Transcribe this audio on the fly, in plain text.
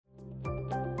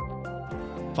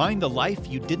Find the life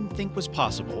you didn't think was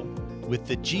possible with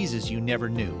the Jesus you never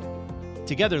knew.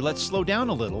 Together, let's slow down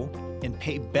a little and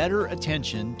pay better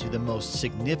attention to the most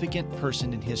significant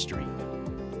person in history.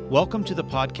 Welcome to the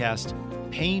podcast,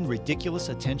 Paying Ridiculous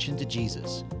Attention to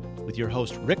Jesus, with your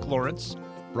host, Rick Lawrence,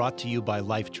 brought to you by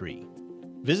Lifetree.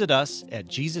 Visit us at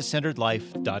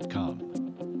JesusCenteredLife.com.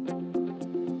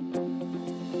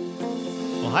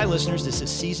 Well, hi, listeners. This is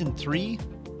Season 3,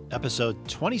 Episode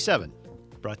 27,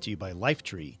 brought to you by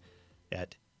Lifetree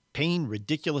at Paying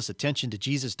Ridiculous Attention to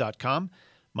Jesus.com.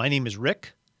 My name is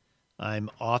Rick. I'm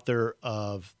author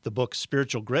of the book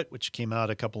Spiritual Grit, which came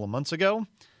out a couple of months ago.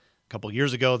 A couple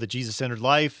years ago, The Jesus-Centered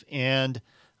Life, and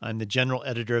I'm the general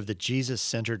editor of the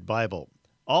Jesus-Centered Bible.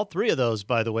 All three of those,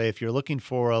 by the way, if you're looking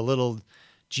for a little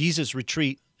Jesus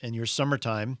retreat in your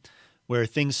summertime where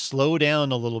things slow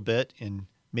down a little bit and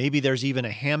maybe there's even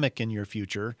a hammock in your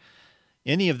future,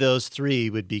 any of those three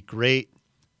would be great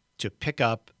to pick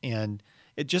up, and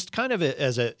it just kind of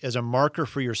as a marker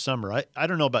for your summer. I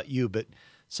don't know about you, but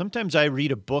sometimes I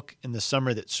read a book in the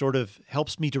summer that sort of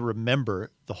helps me to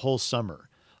remember the whole summer.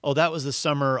 Oh, that was the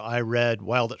summer I read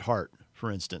Wild at Heart,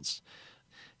 for instance.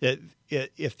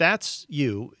 If that's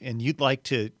you and you'd like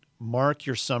to mark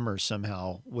your summer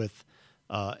somehow with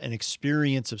an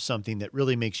experience of something that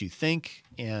really makes you think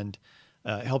and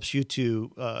helps you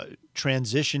to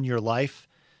transition your life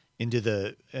into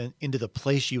the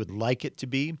place you would like it to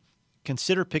be,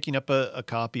 consider picking up a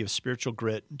copy of Spiritual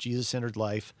Grit, Jesus-Centered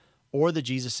Life, or the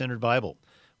Jesus-Centered Bible.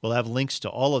 We'll have links to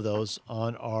all of those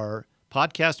on our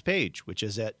podcast page, which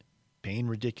is at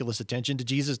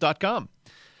payingridiculousattentiontojesus.com.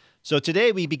 So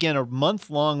today we begin a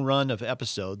month-long run of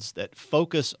episodes that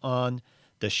focus on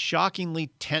the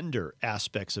shockingly tender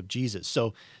aspects of Jesus.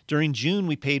 So during June,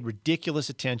 we paid ridiculous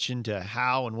attention to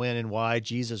how and when and why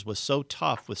Jesus was so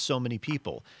tough with so many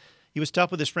people. He was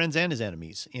tough with his friends and his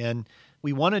enemies. And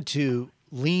we wanted to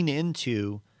lean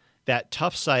into that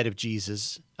tough side of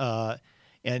Jesus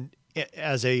and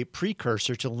as a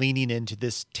precursor to leaning into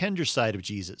this tender side of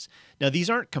Jesus. Now, these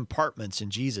aren't compartments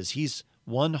in Jesus. He's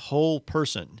one whole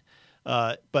person.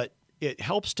 But it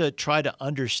helps to try to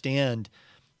understand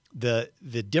the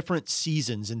different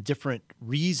seasons and different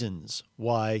reasons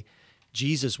why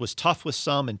Jesus was tough with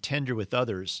some and tender with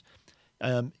others.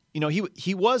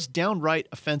 He was downright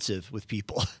offensive with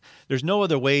people. There's no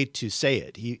other way to say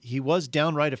it. He was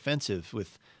downright offensive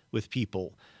with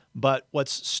people. But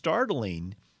what's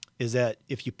startling is that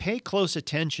if you pay close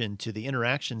attention to the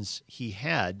interactions he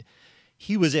had,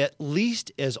 he was at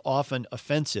least as often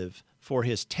offensive for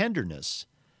his tenderness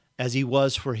as he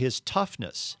was for his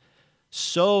toughness.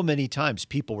 So many times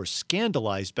people were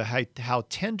scandalized by how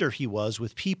tender he was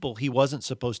with people he wasn't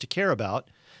supposed to care about,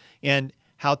 and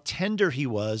how tender he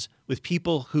was with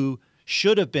people who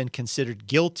should have been considered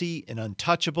guilty and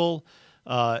untouchable.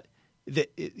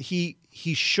 He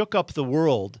shook up the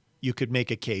world, you could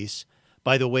make a case,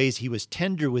 by the ways he was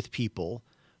tender with people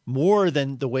more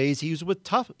than the ways he was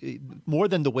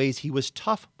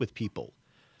tough with people.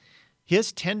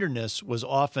 His tenderness was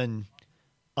often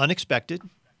unexpected.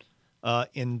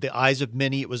 In the eyes of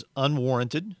many, it was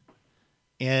unwarranted.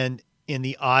 And in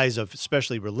the eyes of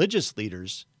especially religious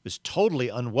leaders, it was totally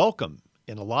unwelcome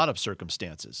in a lot of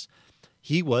circumstances.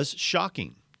 He was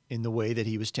shocking in the way that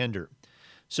he was tender.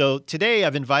 So today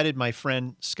I've invited my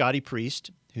friend Scotty Priest,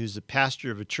 who's the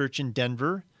pastor of a church in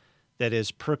Denver that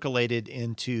has percolated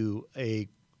into a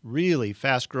really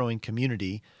fast-growing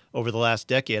community over the last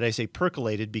decade. I say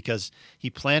percolated because he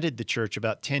planted the church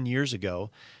about 10 years ago.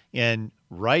 And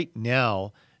right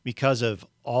now, because of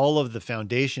all of the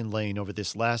foundation laying over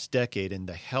this last decade and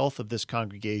the health of this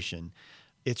congregation,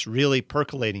 it's really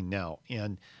percolating now.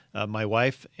 And my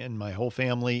wife and my whole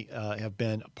family have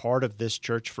been a part of this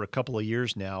church for a couple of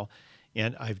years now.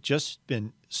 And I've just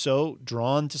been so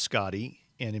drawn to Scotty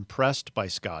and impressed by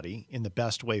Scotty in the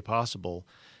best way possible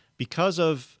because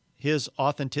of his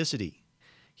authenticity.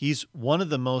 He's one of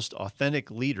the most authentic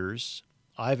leaders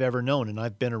I've ever known, and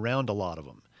I've been around a lot of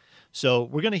them. So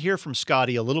we're going to hear from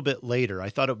Scotty a little bit later. I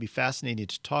thought it would be fascinating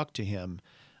to talk to him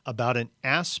about an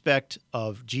aspect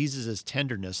of Jesus'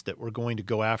 tenderness that we're going to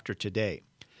go after today.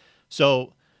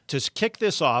 So to kick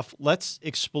this off, let's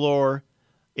explore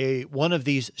one of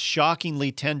these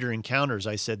shockingly tender encounters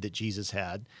I said that Jesus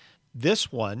had.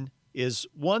 This one is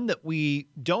one that we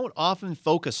don't often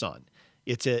focus on.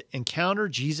 It's an encounter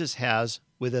Jesus has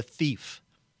with a thief.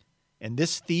 And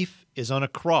this thief is on a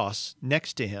cross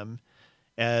next to him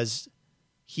as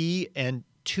he and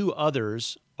two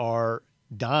others are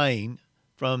dying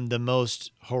from the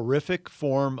most horrific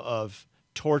form of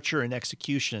torture and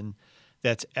execution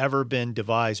that's ever been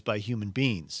devised by human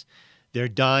beings. They're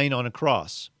dying on a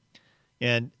cross.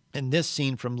 And in this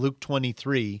scene from Luke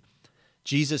 23,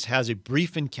 Jesus has a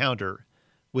brief encounter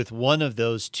with one of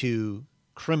those two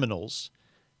criminals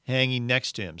hanging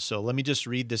next to him. So let me just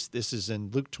read this. This is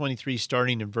in Luke 23,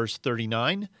 starting in verse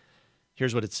 39.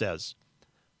 Here's what it says.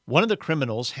 One of the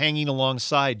criminals hanging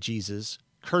alongside Jesus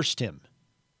cursed him.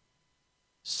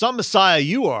 "Some Messiah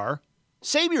you are.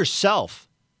 Save yourself.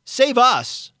 Save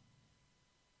us."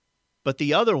 But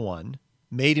the other one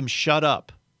made him shut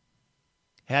up.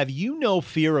 "Have you no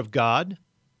fear of God?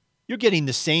 You're getting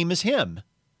the same as him.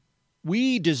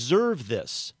 We deserve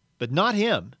this, but not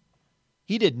him.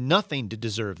 He did nothing to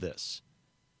deserve this."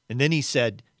 And then he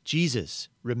said, "Jesus,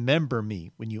 remember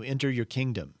me when you enter your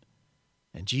kingdom."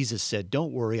 And Jesus said,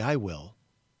 "Don't worry, I will.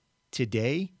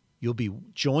 Today, you'll be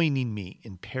joining me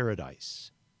in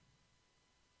paradise."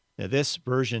 Now, this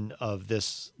version of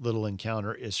this little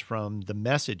encounter is from the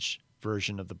Message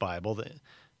version of the Bible,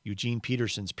 Eugene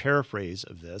Peterson's paraphrase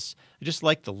of this. I just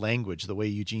like the language, the way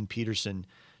Eugene Peterson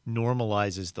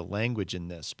normalizes the language in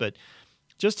this. But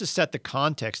just to set the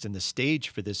context and the stage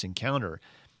for this encounter,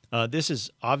 this is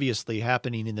obviously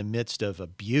happening in the midst of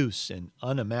abuse and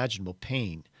unimaginable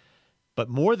pain. But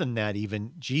more than that,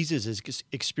 even, Jesus is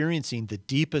experiencing the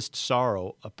deepest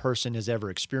sorrow a person has ever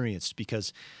experienced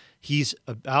because he's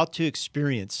about to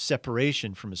experience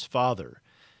separation from his Father.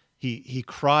 He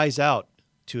cries out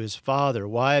to his Father,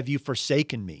 "Why have you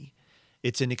forsaken me?"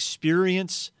 It's an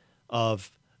experience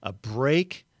of a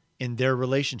break in their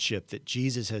relationship that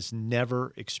Jesus has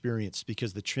never experienced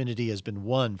because the Trinity has been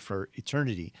one for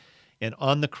eternity. And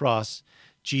on the cross,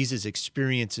 Jesus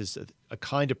experiences a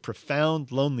kind of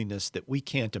profound loneliness that we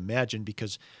can't imagine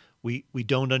because we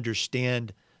don't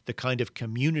understand the kind of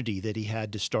community that he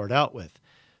had to start out with.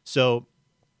 So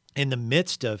in the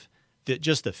midst of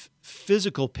just the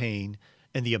physical pain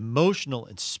and the emotional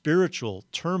and spiritual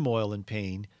turmoil and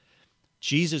pain,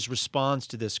 Jesus responds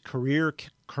to this career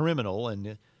criminal and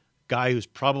a guy who's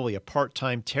probably a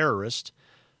part-time terrorist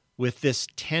with this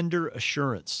tender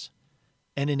assurance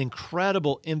and an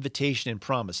incredible invitation and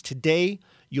promise. Today,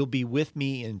 you'll be with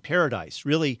me in paradise.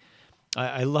 Really,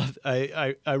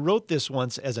 I wrote this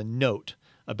once as a note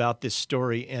about this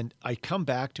story, and I come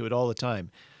back to it all the time.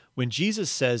 When Jesus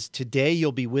says, "Today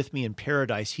you'll be with me in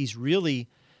paradise," he's really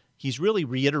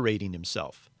reiterating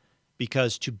himself,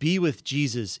 because to be with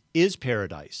Jesus is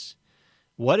paradise.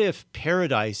 What if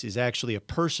paradise is actually a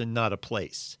person, not a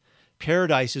place?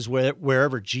 Paradise is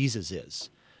wherever Jesus is.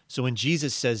 So when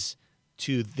Jesus says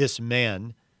to this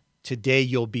man, "Today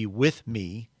you'll be with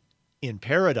me in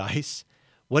paradise,"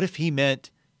 what if he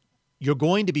meant you're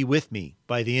going to be with me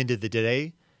by the end of the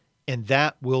day, and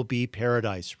that will be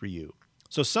paradise for you?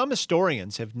 So some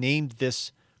historians have named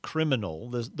this criminal,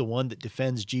 the one that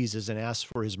defends Jesus and asks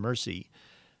for his mercy,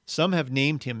 some have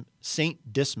named him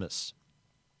Saint Dismas.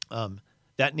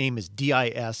 That name is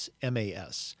Dismas.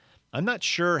 I'm not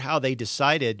sure how they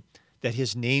decided that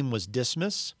his name was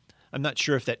Dismas. I'm not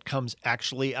sure if that comes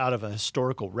actually out of a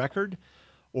historical record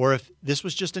or if this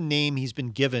was just a name he's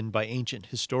been given by ancient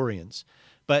historians.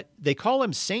 But they call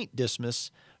him Saint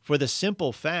Dismas for the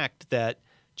simple fact that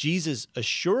Jesus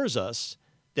assures us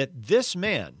that this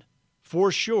man, for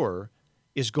sure,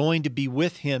 is going to be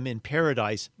with him in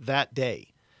paradise that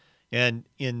day. And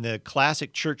in the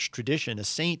classic church tradition, a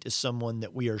saint is someone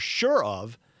that we are sure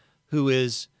of who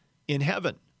is in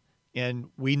heaven. And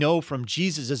we know from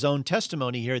Jesus' own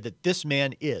testimony here that this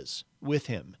man is with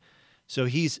him. So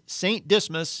he's Saint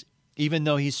Dismas, even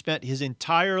though he spent his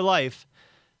entire life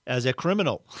as a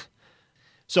criminal.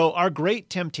 So our great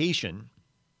temptation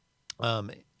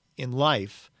in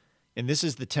life, and this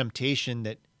is the temptation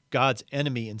that God's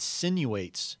enemy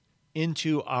insinuates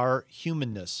into our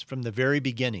humanness from the very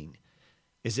beginning,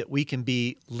 is that we can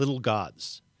be little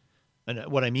gods.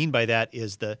 And what I mean by that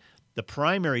is the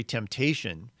primary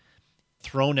temptation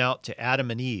thrown out to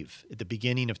Adam and Eve at the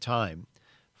beginning of time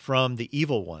from the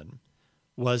evil one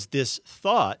was this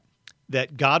thought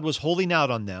that God was holding out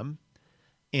on them,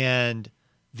 and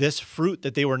this fruit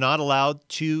that they were not allowed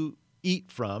to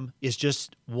eat from is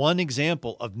just one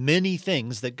example of many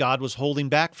things that God was holding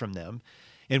back from them.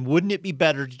 And wouldn't it be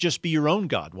better to just be your own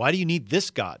God? Why do you need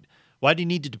this God? Why do you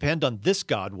need to depend on this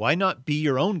God? Why not be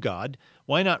your own God?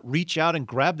 Why not reach out and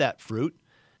grab that fruit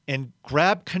and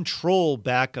grab control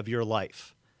back of your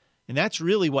life? And that's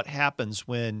really what happens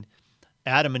when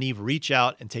Adam and Eve reach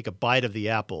out and take a bite of the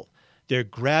apple. They're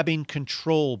grabbing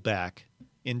control back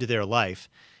into their life.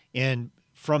 And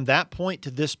from that point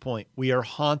to this point, we are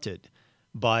haunted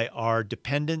by our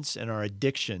dependence and our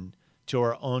addiction to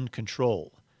our own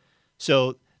control.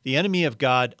 So the enemy of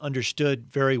God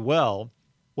understood very well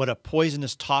what a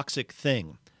poisonous, toxic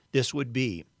thing this would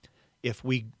be if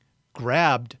we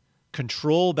grabbed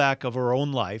control back of our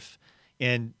own life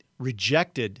and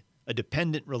rejected a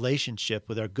dependent relationship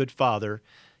with our good Father,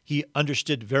 he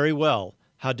understood very well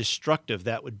how destructive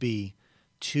that would be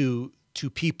to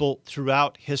people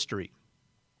throughout history.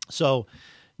 So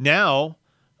now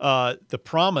the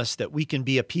promise that we can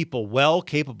be a people well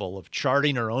capable of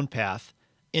charting our own path,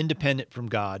 independent from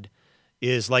God,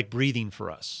 is like breathing for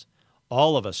us.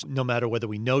 All of us, no matter whether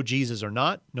we know Jesus or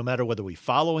not, no matter whether we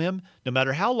follow him, no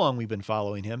matter how long we've been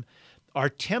following him, are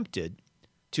tempted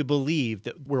to believe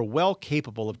that we're well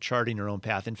capable of charting our own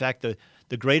path. In fact,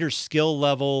 the greater skill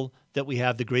level that we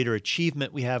have, the greater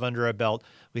achievement we have under our belt,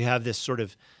 we have this sort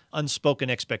of unspoken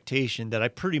expectation that I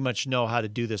pretty much know how to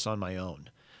do this on my own.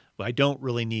 I don't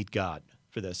really need God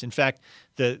for this. In fact,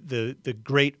 the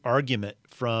great argument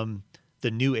from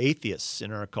the new atheists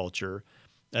in our culture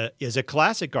is a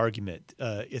classic argument.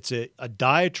 It's a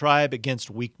diatribe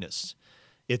against weakness.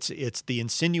 It's the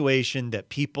insinuation that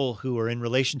people who are in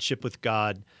relationship with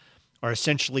God are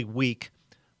essentially weak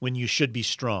when you should be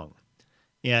strong.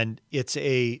 And it's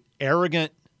a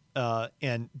arrogant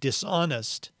and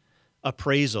dishonest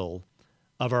appraisal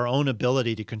of our own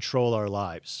ability to control our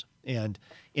lives. And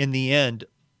in the end,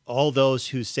 all those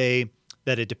who say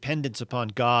that a dependence upon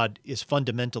God is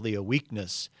fundamentally a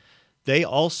weakness, they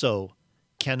also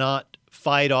cannot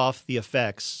fight off the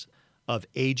effects of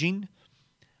aging,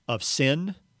 of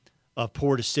sin, of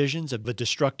poor decisions, of a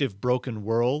destructive, broken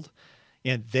world,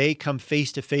 and they come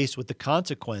face to face with the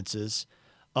consequences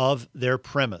of their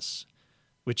premise,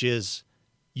 which is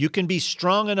you can be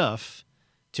strong enough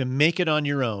to make it on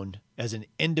your own as an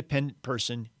independent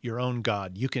person, your own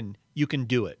God. You can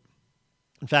do it.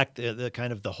 In fact,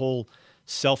 the whole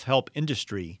self-help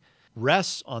industry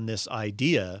rests on this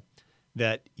idea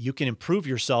that you can improve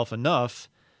yourself enough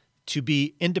to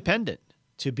be independent,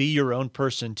 to be your own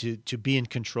person, to be in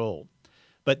control.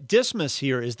 But Dismas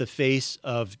here is the face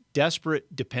of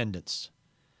desperate dependence.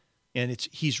 And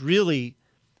he's really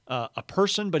a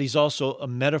person, but he's also a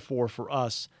metaphor for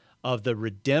us of the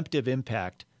redemptive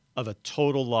impact of a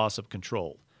total loss of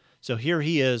control. So here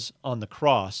he is on the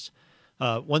cross.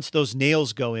 Once those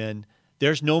nails go in,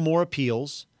 there's no more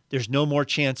appeals. There's no more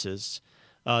chances.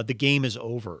 The game is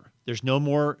over. There's no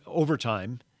more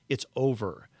overtime. It's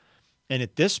over. And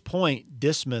at this point,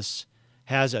 Dismas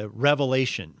has a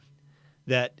revelation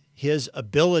that his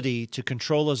ability to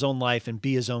control his own life and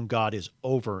be his own God is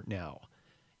over now.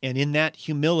 And in that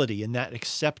humility, in that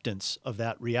acceptance of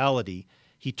that reality,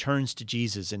 he turns to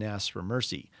Jesus and asks for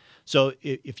mercy. So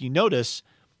if you notice,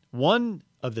 one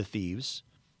of the thieves,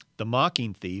 the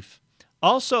mocking thief,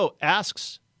 also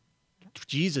asks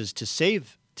Jesus to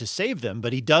save them,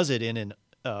 but he does it in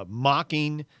a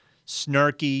mocking,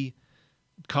 snarky,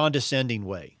 condescending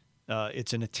way.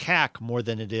 It's an attack more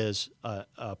than it is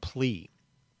a plea.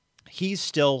 He's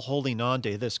still holding on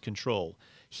to this control.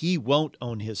 He won't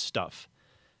own his stuff,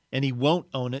 and he won't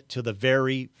own it to the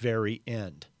very, very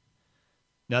end.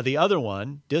 Now, the other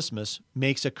one, Dismas,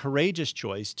 makes a courageous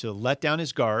choice to let down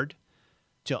his guard,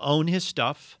 to own his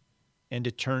stuff, and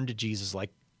to turn to Jesus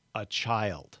like a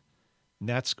child. And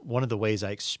that's one of the ways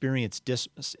I experience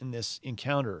Dismas in this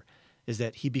encounter, is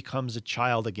that he becomes a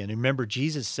child again. And remember,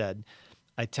 Jesus said,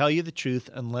 I tell you the truth,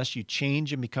 unless you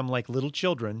change and become like little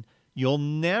children, you'll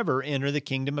never enter the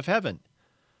kingdom of heaven.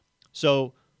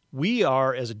 So we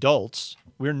are, as adults,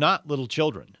 we're not little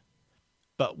children,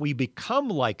 but we become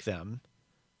like them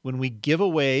when we give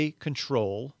away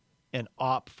control and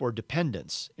opt for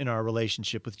dependence in our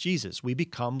relationship with Jesus. We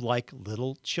become like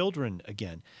little children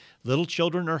again. Little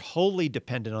children are wholly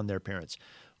dependent on their parents.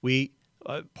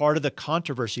 Part of the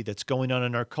controversy that's going on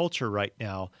in our culture right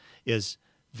now is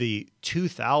the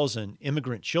 2,000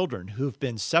 immigrant children who've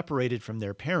been separated from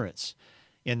their parents.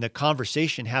 And the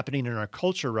conversation happening in our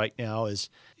culture right now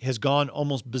has gone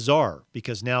almost bizarre,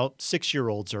 because now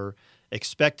 6-year-olds are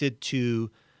expected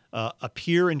to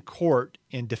appear in court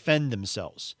and defend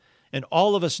themselves. And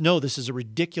all of us know this is a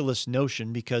ridiculous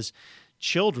notion, because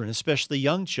children, especially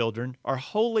young children, are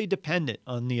wholly dependent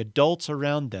on the adults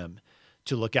around them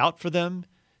to look out for them,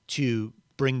 to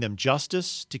bring them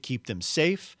justice, to keep them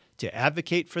safe, to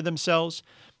advocate for themselves.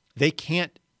 They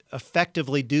can't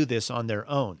effectively do this on their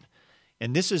own.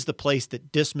 And this is the place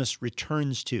that Dismas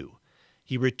returns to.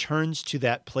 He returns to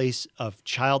that place of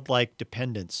childlike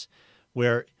dependence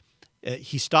where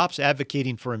he stops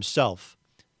advocating for himself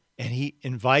and he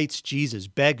invites Jesus,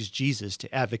 begs Jesus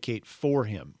to advocate for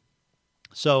him.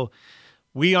 So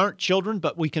we aren't children,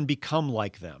 but we can become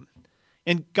like them.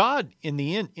 And God, in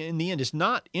the end, is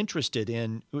not interested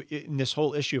in this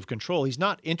whole issue of control. He's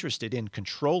not interested in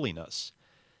controlling us,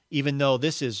 even though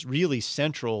this is really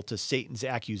central to Satan's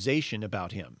accusation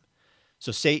about him.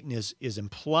 So Satan is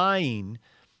implying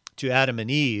to Adam and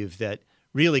Eve that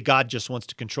really God just wants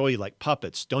to control you like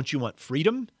puppets. Don't you want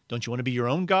freedom? Don't you want to be your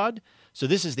own God? So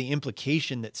this is the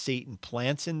implication that Satan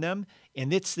plants in them.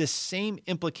 And it's this same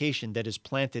implication that is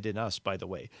planted in us, by the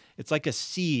way. It's like a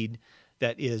seed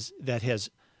that has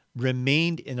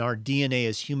remained in our DNA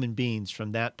as human beings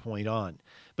from that point on.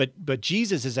 But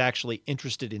Jesus is actually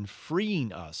interested in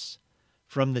freeing us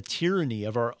from the tyranny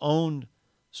of our own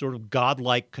sort of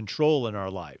godlike control in our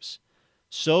lives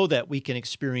so that we can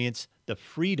experience the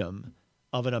freedom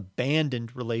of an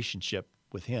abandoned relationship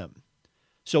with him.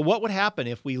 So what would happen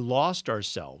if we lost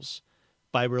ourselves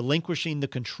by relinquishing the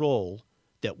control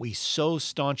that we so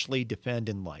staunchly defend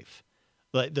in life?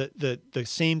 The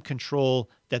same control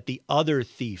that the other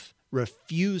thief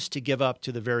refused to give up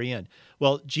to the very end.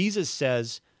 Well, Jesus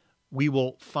says we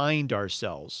will find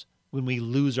ourselves when we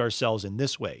lose ourselves in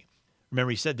this way.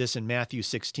 Remember, he said this in Matthew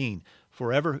 16,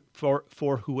 for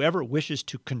whoever wishes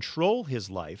to control his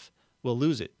life will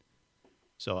lose it.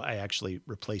 So I actually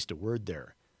replaced a word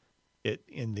there.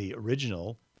 In the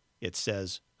original, it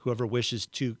says, whoever wishes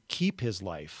to keep his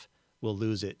life will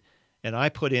lose it. And I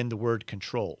put in the word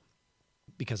control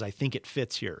because I think it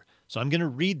fits here. So I'm going to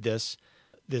read this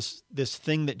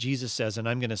thing that Jesus says, and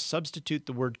I'm going to substitute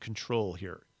the word control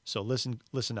here. So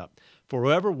listen up. For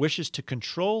whoever wishes to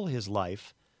control his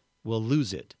life will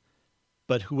lose it.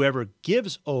 But whoever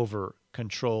gives over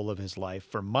control of his life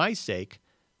for my sake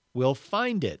will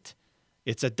find it.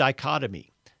 It's a dichotomy.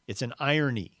 It's an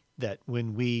irony that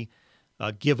when we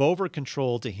give over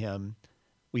control to him,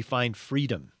 we find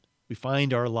freedom. We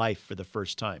find our life for the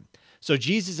first time. So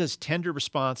Jesus' tender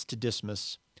response to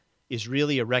Dismas is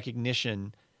really a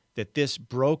recognition that this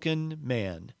broken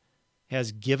man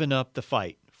has given up the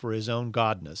fight for his own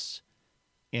godness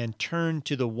and turned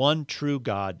to the one true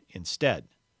God instead.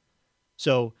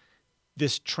 So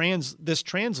this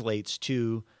translates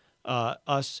to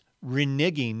us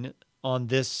reneging on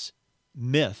this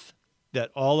myth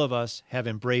that all of us have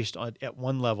embraced at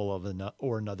one level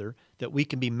or another, that we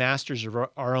can be masters of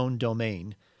our own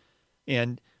domain.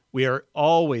 And we are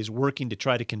always working to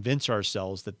try to convince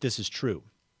ourselves that this is true,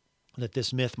 that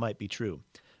this myth might be true.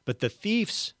 But the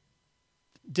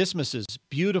Dismas's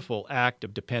beautiful act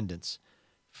of dependence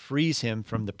frees him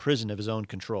from the prison of his own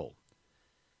control.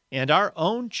 And our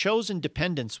own chosen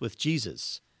dependence with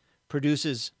Jesus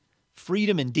produces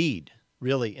freedom indeed,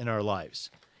 really, in our lives.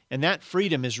 And that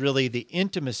freedom is really the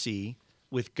intimacy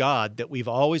with God that we've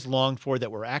always longed for,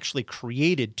 that we're actually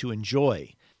created to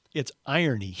enjoy. It's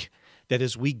irony that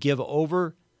as we give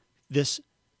over this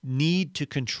need to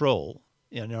control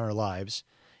in our lives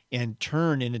and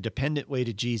turn in a dependent way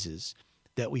to Jesus,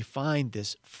 that we find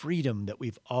this freedom that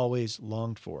we've always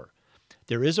longed for.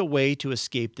 There is a way to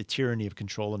escape the tyranny of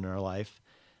control in our life,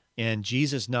 and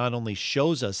Jesus not only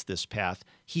shows us this path,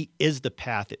 he is the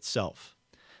path itself.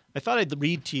 I thought I'd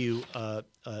read to you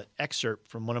an excerpt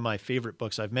from one of my favorite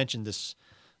books. I've mentioned this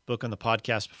book on the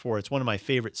podcast before. It's one of my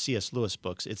favorite C.S. Lewis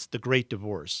books. It's The Great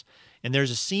Divorce. And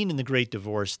there's a scene in The Great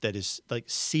Divorce that is like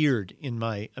seared in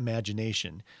my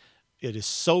imagination. It is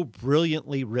so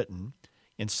brilliantly written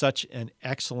and such an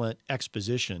excellent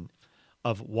exposition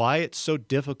of why it's so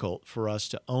difficult for us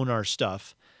to own our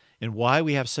stuff and why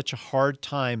we have such a hard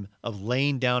time of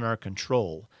laying down our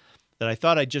control, that I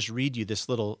thought I'd just read you this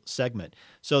little segment.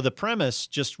 So the premise,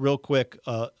 just real quick,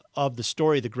 of the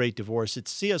story of The Great Divorce,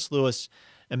 it's C.S. Lewis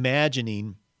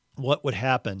imagining what would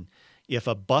happen if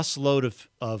a busload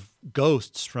of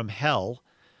ghosts from hell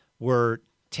were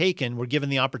given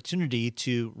the opportunity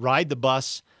to ride the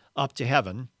bus up to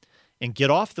heaven and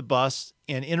get off the bus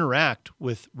and interact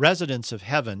with residents of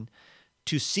heaven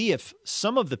to see if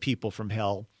some of the people from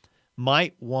hell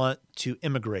might want to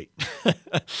immigrate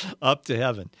up to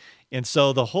heaven. And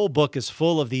so the whole book is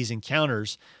full of these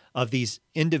encounters of these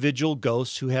individual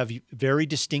ghosts who have very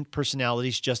distinct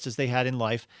personalities, just as they had in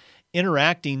life,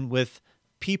 interacting with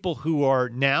people who are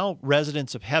now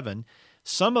residents of heaven,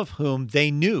 some of whom they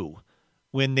knew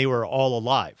when they were all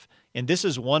alive. And this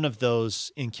is one of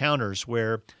those encounters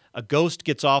where a ghost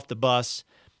gets off the bus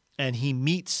and he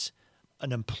meets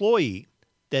an employee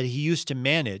that he used to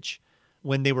manage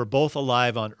when they were both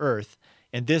alive on Earth.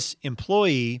 And this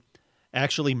employee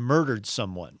actually murdered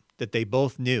someone that they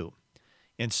both knew.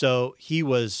 And so he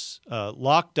was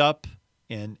locked up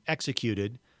and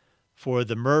executed for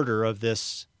the murder of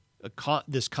this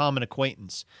common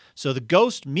acquaintance. So the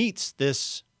ghost meets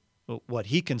this, what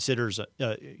he considers,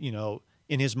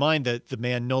 in his mind that the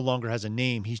man no longer has a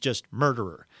name. He's just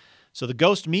murderer. So the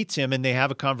ghost meets him and they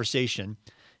have a conversation.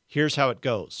 Here's how it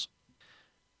goes.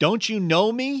 "Don't you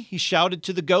know me?" he shouted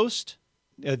to the ghost.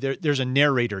 There's a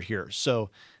narrator here.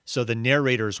 So So the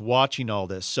narrator's watching all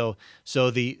this. So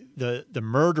the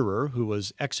murderer who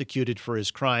was executed for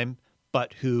his crime,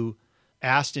 but who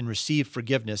asked and received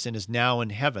forgiveness and is now in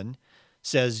heaven,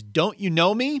 says, "Don't you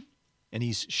know me?" And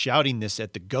he's shouting this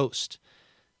at the ghost.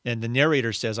 And the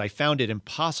narrator says, "I found it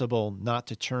impossible not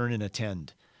to turn and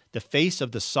attend. The face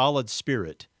of the solid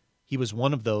spirit, he was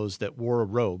one of those that wore a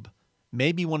robe,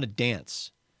 made me want to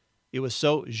dance. It was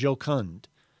so jocund,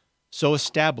 so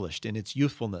established in its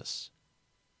youthfulness."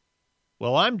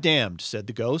 "Well, I'm damned," said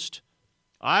the ghost.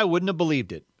 "I wouldn't have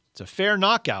believed it. It's a fair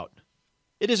knockout.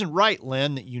 It isn't right,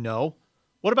 Len, that you know.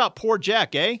 What about poor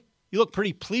Jack, eh? You look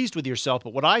pretty pleased with yourself,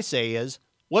 but what I say is,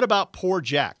 what about poor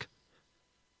Jack?"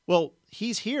 "Well,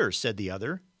 he's here," said the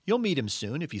other. "You'll meet him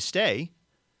soon if you stay."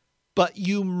 "But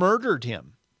you murdered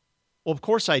him." "Well, of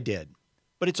course I did.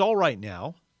 But it's all right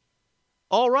now."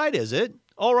 "All right, is it?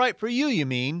 All right for you, you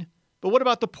mean? But what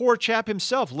about the poor chap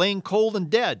himself, laying cold and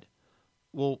dead?"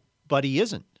 "Well, but he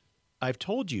isn't. I've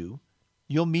told you,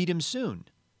 you'll meet him soon.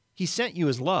 He sent you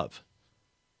his love."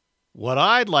 "What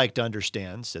I'd like to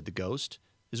understand," said the ghost,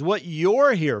 "is what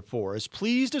you're here for, as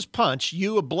pleased as Punch,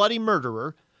 you a bloody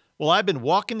murderer, while I've been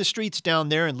walking the streets down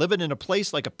there and living in a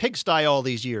place like a pigsty all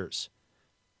these years."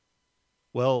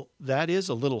 "Well, that is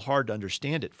a little hard to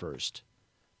understand at first.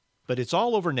 But it's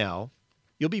all over now.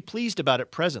 You'll be pleased about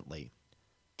it presently.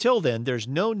 Till then, there's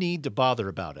no need to bother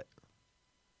about it."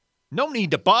 "No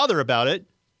need to bother about it?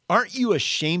 Aren't you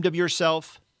ashamed of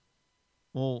yourself?"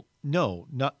 "Well, no,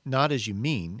 not as you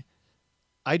mean.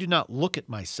 I do not look at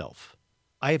myself.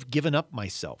 I have given up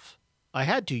myself. I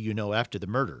had to, you know, after the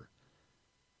murder.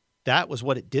 That was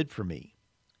what it did for me.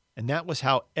 And that was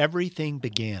how everything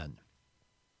began."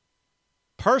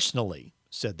 "Personally,"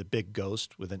 said the big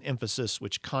ghost with an emphasis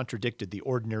which contradicted the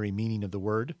ordinary meaning of the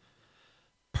word,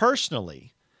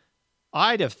 "personally,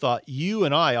 I'd have thought you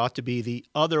and I ought to be the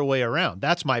other way around.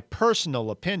 That's my personal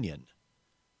opinion."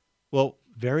 "Well,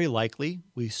 very likely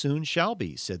we soon shall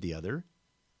be," said the other,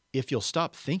 "if you'll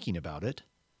stop thinking about it."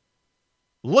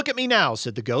 "Look at me now,"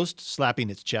 said the ghost, slapping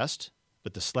its chest,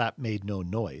 but the slap made no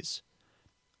noise.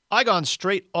 "I gone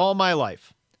straight all my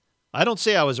life. I don't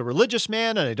say I was a religious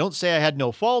man, and I don't say I had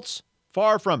no faults.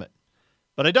 Far from it.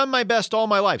 But I done my best all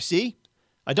my life, see?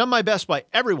 I done my best by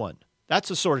everyone. That's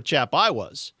the sort of chap I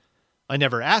was. I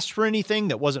never asked for anything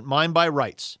that wasn't mine by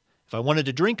rights. If I wanted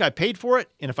to drink, I paid for it,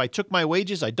 and if I took my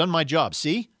wages, I done my job,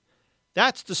 see?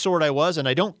 That's the sort I was, and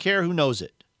I don't care who knows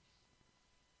it."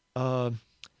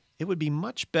 It would be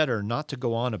much better not to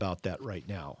go on about that right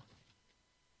now."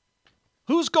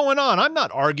 "Who's going on? I'm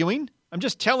not arguing. I'm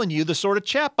just telling you the sort of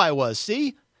chap I was,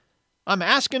 see? I'm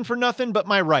asking for nothing but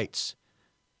my rights.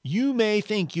 You may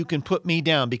think you can put me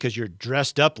down because you're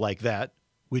dressed up like that,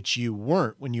 which you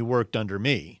weren't when you worked under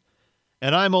me,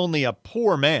 and I'm only a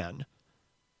poor man.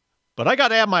 But I got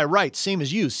to have my rights, same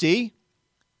as you, see?"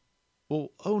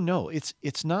 "Well, oh no,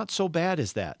 it's not so bad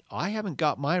as that. I haven't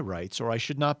got my rights, or I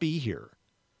should not be here.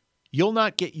 You'll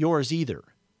not get yours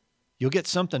either. You'll get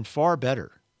something far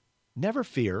better. Never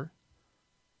fear."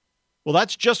 "Well,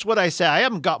 that's just what I say. I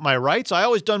haven't got my rights. I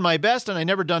always done my best, and I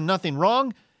never done nothing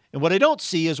wrong. And what I don't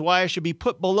see is why I should be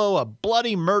put below a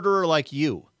bloody murderer like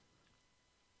you."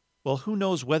 "Well, who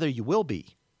knows whether you will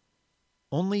be?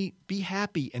 Only be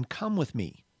happy and come with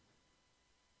me."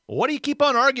 "Well, what do you keep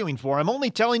on arguing for? I'm only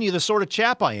telling you the sort of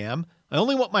chap I am. I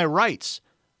only want my rights.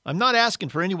 I'm not asking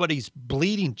for anybody's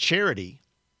bleeding charity."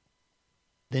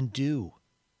 "Then do,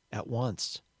 at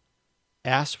once.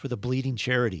 Ask for the bleeding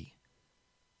charity.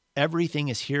 Everything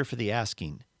is here for the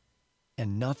asking,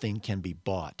 and nothing can be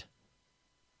bought."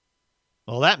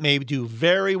 "Well, that may do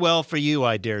very well for you,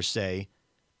 I dare say.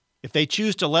 If they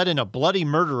choose to let in a bloody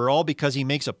murderer all because he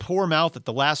makes a poor mouth at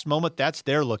the last moment, that's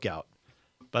their lookout.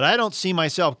 But I don't see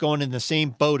myself going in the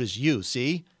same boat as you,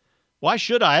 see? Why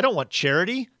should I? I don't want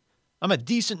charity. I'm a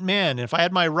decent man, and if I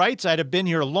had my rights, I'd have been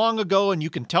here long ago, and you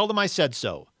can tell them I said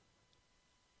so."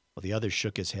 Well, the other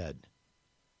shook his head.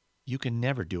 "You can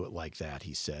never do it like that,"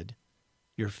 he said.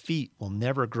 "Your feet will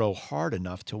never grow hard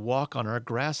enough to walk on our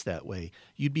grass that way.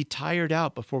 You'd be tired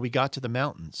out before we got to the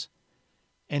mountains.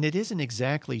 And it isn't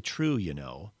exactly true, you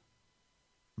know."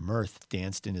 Mirth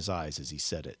danced in his eyes as he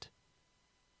said it.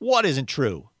 "What isn't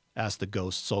true?" asked the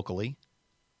ghost sulkily.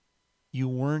 "You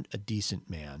weren't a decent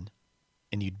man,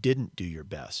 and you didn't do your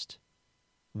best.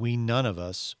 We none of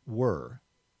us were,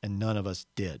 and none of us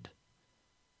did.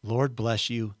 Lord bless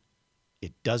you,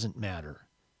 it doesn't matter.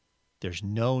 There's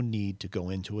no need to go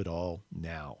into it all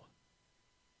now."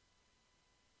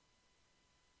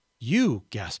 "You,"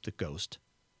 gasped the ghost,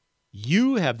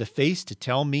 "you have the face to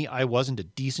tell me I wasn't a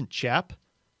decent chap?"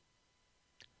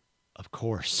 "Of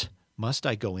course. Must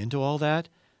I go into all that?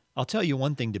 I'll tell you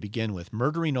one thing to begin with.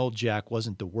 Murdering old Jack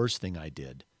wasn't the worst thing I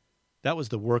did. That was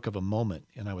the work of a moment,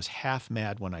 and I was half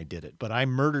mad when I did it. But I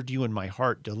murdered you in my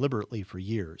heart deliberately for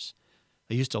years.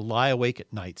 I used to lie awake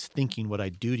at nights thinking what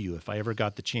I'd do to you if I ever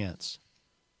got the chance.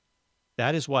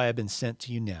 That is why I've been sent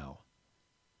to you now,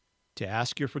 to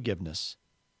ask your forgiveness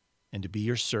and to be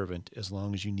your servant as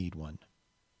long as you need one.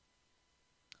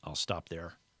 I'll stop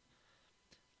there.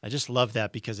 I just love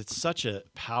that because it's such a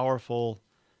powerful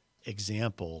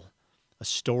example, a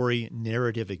story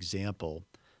narrative example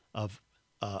of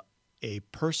a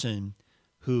person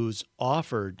who's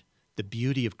offered the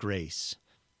beauty of grace,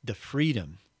 the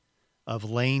freedom of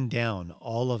laying down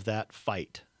all of that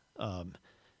fight.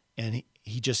 And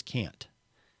he just can't.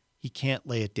 He can't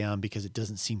lay it down because it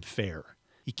doesn't seem fair.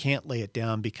 He can't lay it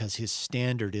down because his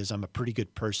standard is, I'm a pretty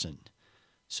good person.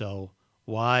 So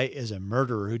why is a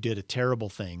murderer who did a terrible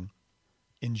thing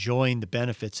enjoying the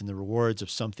benefits and the rewards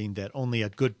of something that only a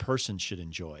good person should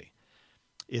enjoy?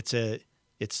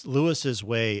 It's Lewis's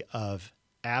way of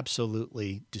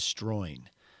absolutely destroying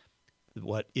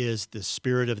what is the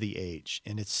spirit of the age.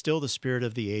 And it's still the spirit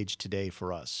of the age today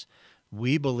for us.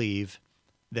 We believe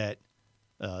that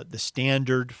the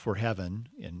standard for heaven,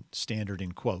 and standard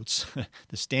in quotes,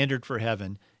 the standard for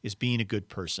heaven is being a good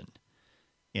person.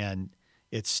 And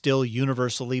it's still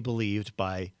universally believed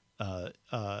by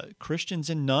Christians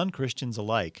and non-Christians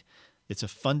alike. It's a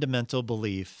fundamental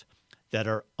belief that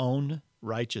our own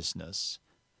righteousness,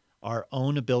 our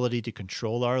own ability to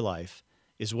control our life,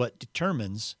 is what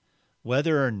determines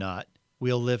whether or not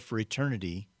we'll live for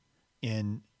eternity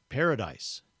in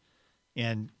paradise.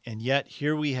 And yet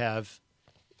here we have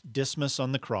Dismas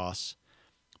on the cross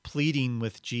pleading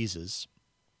with Jesus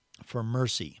for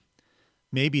mercy.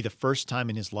 Maybe the first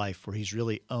time in his life where he's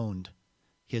really owned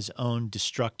his own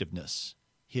destructiveness,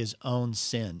 his own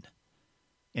sin,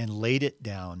 and laid it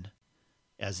down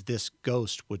as this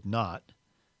ghost would not,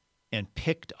 and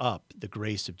picked up the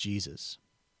grace of Jesus.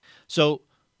 So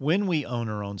when we own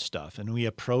our own stuff and we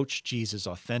approach Jesus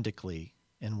authentically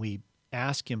and we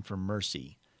ask him for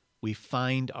mercy, we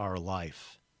find our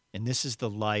life. And this is the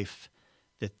life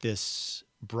that this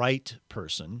bright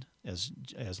person, as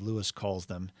Lewis calls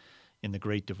them in The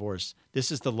Great Divorce,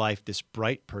 this is the life this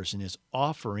bright person is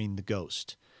offering the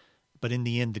ghost. But in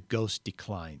the end, the ghost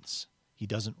declines. He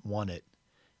doesn't want it.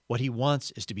 What he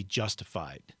wants is to be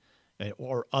justified,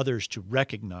 or others to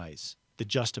recognize the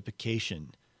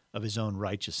justification of his own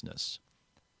righteousness.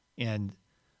 And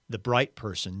the bright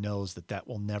person knows that that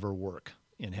will never work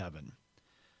in heaven.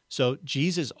 So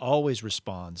Jesus always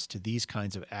responds to these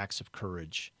kinds of acts of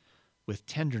courage with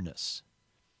tenderness.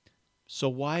 So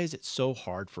why is it so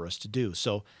hard for us to do?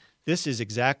 So this is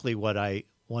exactly what I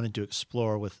wanted to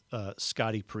explore with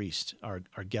Scotty Priest, our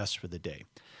guest for the day.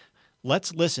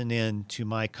 Let's listen in to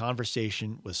my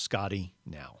conversation with Scotty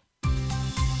now.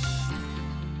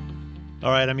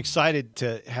 All right, I'm excited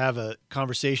to have a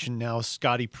conversation now with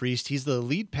Scotty Priest. He's the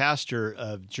lead pastor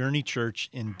of Journey Church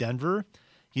in Denver.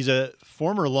 He's a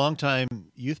former longtime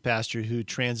youth pastor who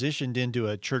transitioned into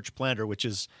a church planter, which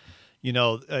is,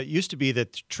 it used to be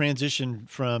that transition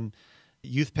from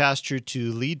youth pastor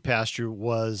to lead pastor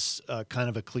was kind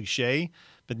of a cliche.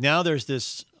 But now there's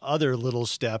this other little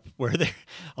step where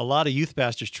a lot of youth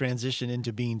pastors transition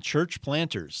into being church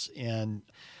planters. And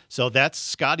so that's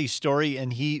Scotty's story.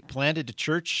 And he planted a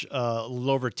church a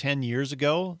little over 10 years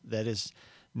ago that has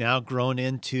now grown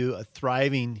into a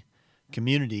thriving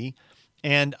community.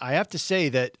 And I have to say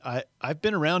that I've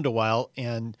been around a while,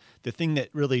 and the thing that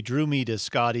really drew me to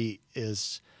Scotty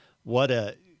is what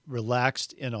a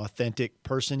relaxed and authentic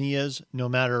person he is, no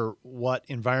matter what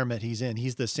environment he's in.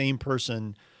 He's the same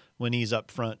person when he's up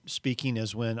front speaking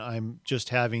as when I'm just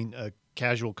having a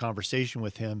casual conversation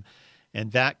with him.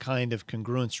 And that kind of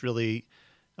congruence really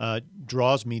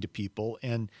draws me to people.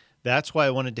 And that's why I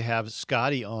wanted to have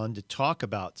Scotty on to talk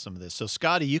about some of this. So,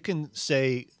 Scotty, you can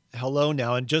say hello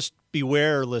now, and just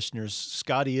beware, listeners,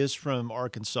 Scotty is from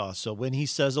Arkansas, so when he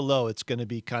says hello, it's going to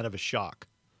be kind of a shock.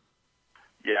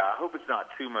 Yeah, I hope it's not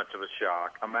too much of a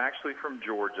shock. I'm actually from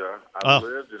Georgia. I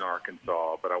lived in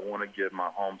Arkansas, but I want to give my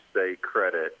home state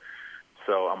credit,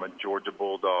 so I'm a Georgia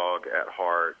Bulldog at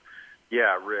heart.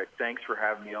 Yeah, Rick, thanks for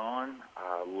having me on.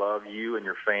 I love you and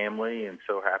your family, and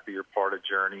so happy you're part of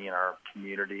Journey and our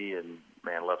community, and,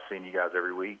 man, love seeing you guys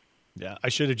every week. Yeah, I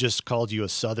should have just called you a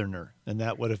Southerner, and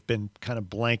that would have been kind of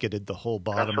blanketed the whole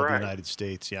bottom of the United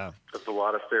States. Yeah, there's a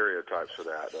lot of stereotypes for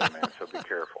that, though, man. So be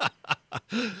careful.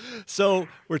 So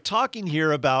we're talking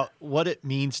here about what it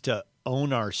means to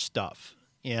own our stuff,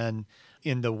 and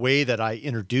in the way that I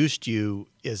introduced you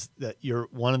is that you're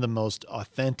one of the most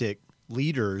authentic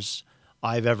leaders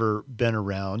I've ever been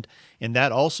around. And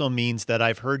that also means that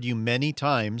I've heard you many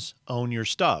times own your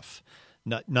stuff,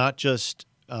 not just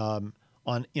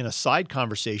in a side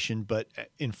conversation, but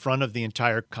in front of the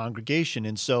entire congregation.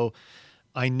 And so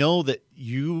I know that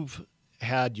you've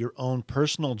had your own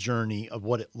personal journey of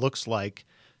what it looks like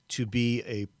to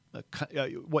be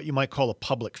what you might call a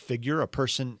public figure, a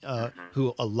person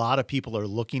who a lot of people are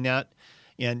looking at,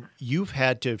 and you've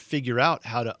had to figure out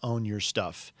how to own your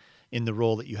stuff in the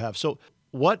role that you have. So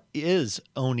what is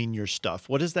owning your stuff?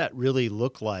 What does that really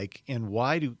look like, and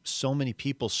why do so many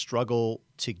people struggle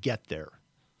to get there?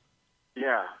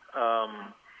 Yeah,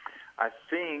 I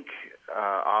think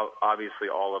obviously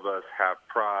all of us have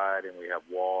pride and we have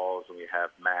walls and we have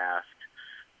masks,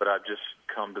 but I've just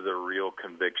come to the real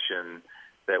conviction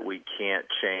that we can't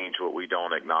change what we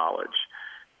don't acknowledge.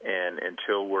 And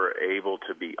until we're able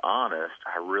to be honest,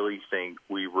 I really think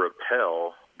we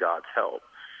repel God's help.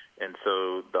 And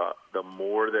so the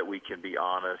more that we can be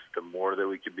honest, the more that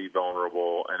we can be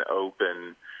vulnerable and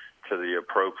open to the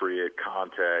appropriate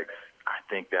context, I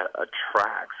think that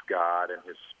attracts God and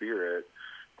His Spirit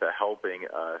to helping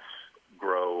us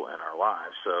grow in our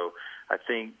lives. So I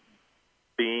think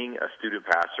being a student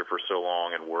pastor for so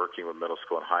long and working with middle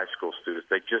school and high school students,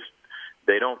 they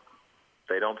don't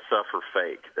suffer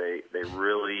fake. They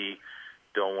really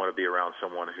don't want to be around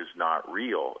someone who's not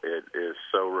real. It is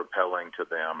so repelling to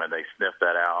them, and they sniff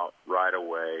that out right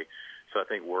away. So I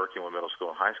think working with middle school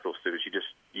and high school students,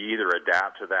 you either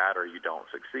adapt to that or you don't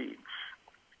succeed.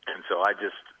 And so I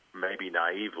just maybe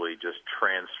naively just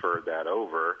transferred that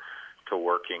over to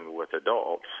working with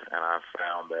adults, and I've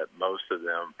found that most of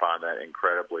them find that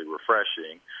incredibly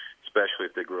refreshing, especially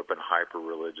if they grew up in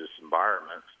hyper-religious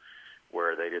environments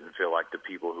where they didn't feel like the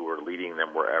people who were leading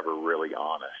them were ever really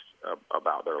honest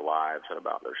about their lives and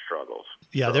about their struggles.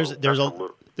 Yeah, so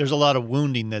there's a lot of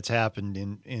wounding that's happened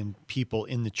in people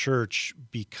in the church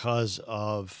because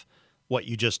of what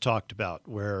you just talked about,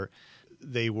 where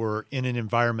they were in an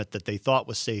environment that they thought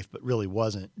was safe but really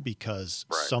wasn't because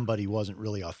somebody wasn't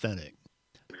really authentic.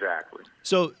 Exactly.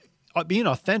 So being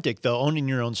authentic, though, owning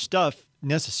your own stuff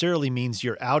necessarily means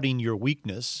you're outing your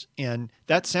weakness. And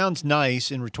that sounds nice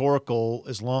and rhetorical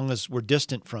as long as we're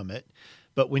distant from it.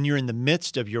 But when you're in the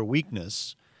midst of your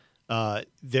weakness,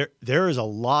 there is a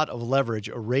lot of leverage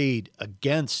arrayed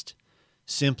against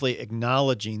simply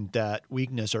acknowledging that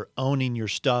weakness or owning your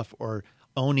stuff or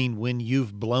owning when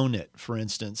you've blown it, for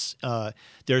instance.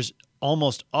 There's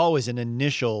almost always an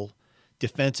initial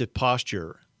defensive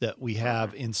posture that we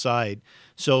have inside.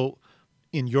 So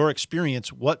in your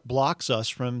experience, what blocks us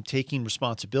from taking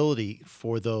responsibility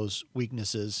for those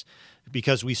weaknesses?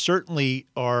 Because we certainly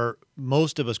are,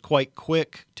 most of us, quite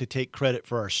quick to take credit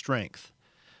for our strength.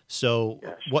 So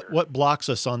yeah, sure. What blocks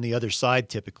us on the other side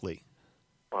typically?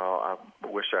 Well, I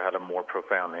wish I had a more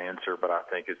profound answer, but I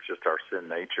think it's just our sin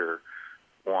nature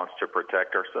wants to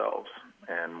protect ourselves,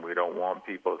 and we don't want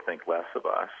people to think less of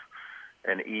us.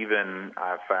 And even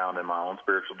I've found in my own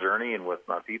spiritual journey and with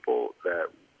my people that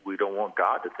we don't want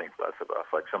God to think less of us.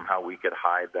 Like somehow we could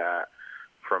hide that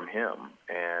from Him,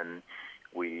 and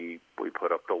we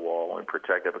put up the wall and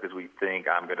protect it because we think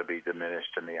I'm going to be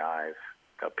diminished in the eyes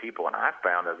of people. And I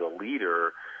found as a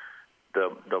leader,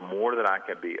 the more that I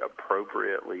can be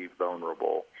appropriately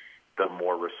vulnerable, the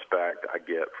more respect I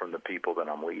get from the people that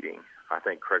I'm leading. I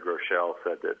think Craig Rochelle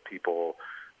said that people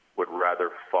would rather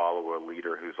follow a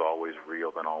leader who's always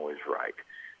real than always right.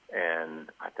 And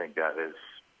I think that is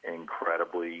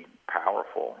incredibly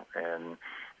powerful. And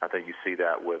I think you see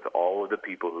that with all of the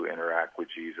people who interact with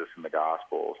Jesus in the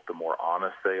Gospels. The more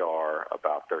honest they are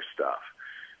about their stuff,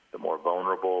 the more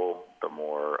vulnerable, the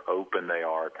more open they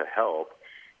are to help,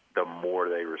 the more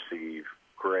they receive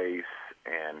grace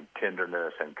and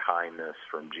tenderness and kindness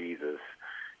from Jesus.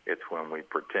 It's when we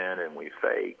pretend and we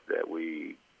fake that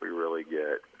we really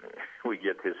get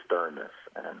His sternness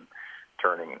and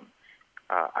turning.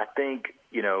 I think,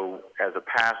 as a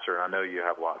pastor, and I know you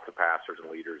have lots of pastors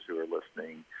and leaders who are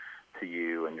listening to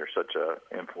you, and you're such an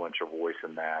influential voice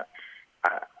in that.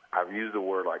 I've used the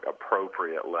word like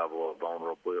appropriate level of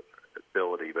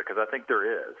vulnerability because I think there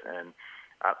is, and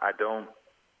I don't.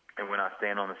 And when I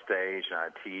stand on the stage and I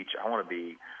teach, I want to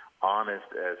be honest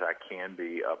as I can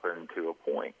be up until a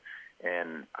point.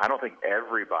 And I don't think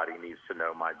everybody needs to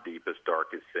know my deepest,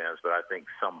 darkest sins, but I think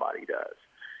somebody does.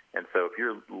 And so if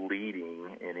you're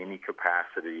leading in any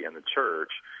capacity in the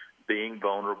church, being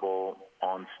vulnerable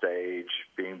on stage,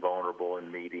 being vulnerable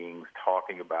in meetings,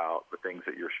 talking about the things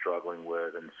that you're struggling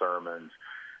with in sermons,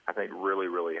 I think really,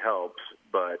 really helps.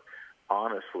 But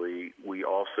honestly, we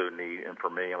also need, and for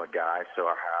me, I'm a guy, so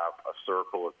I have a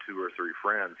circle of 2 or 3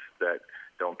 friends that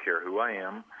don't care who I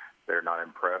am. They're not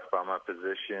impressed by my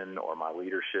position or my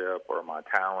leadership or my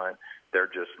talent. They're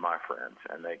just my friends,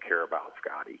 and they care about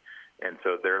Scotty. And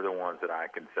so they're the ones that I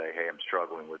can say, hey, I'm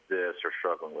struggling with this or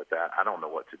struggling with that. I don't know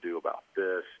what to do about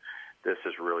this. This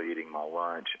is really eating my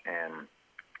lunch, and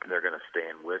they're going to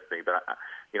stand with me. But,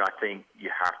 I think you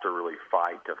have to really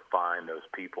fight to find those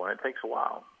people, and it takes a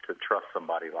while to trust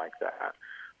somebody like that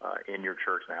in your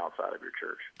church and outside of your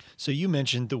church. So you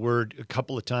mentioned the word a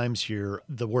couple of times here,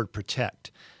 the word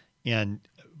protect. And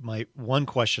my one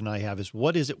question I have is,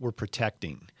 what is it we're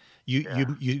protecting? You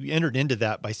entered into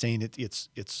that by saying it's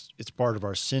part of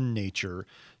our sin nature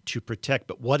to protect,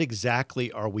 but what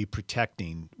exactly are we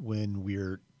protecting when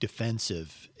we're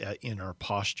defensive in our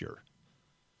posture?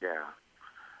 Yeah.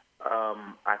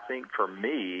 I think for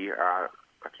me, I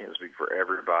can't speak for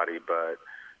everybody, but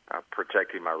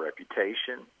protecting my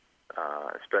reputation,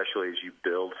 especially as you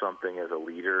build something as a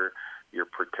leader, you're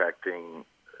protecting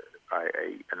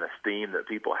an esteem that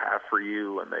people have for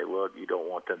you, and you don't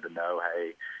want them to know,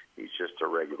 hey, he's just a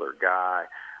regular guy.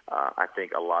 I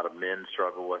think a lot of men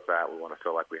struggle with that. We want to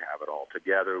feel like we have it all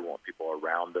together. We want people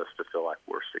around us to feel like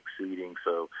we're succeeding.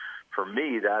 So for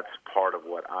me, that's part of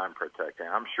what I'm protecting.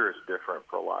 I'm sure it's different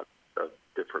for a lot of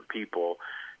different people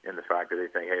in the fact that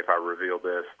they think, hey, if I reveal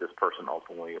this person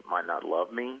ultimately might not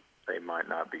love me. They might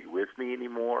not be with me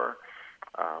anymore.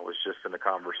 I was just in a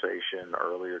conversation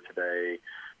earlier today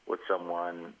with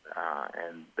someone,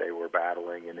 and they were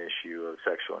battling an issue of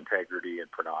sexual integrity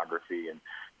and pornography, and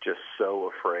just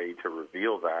so afraid to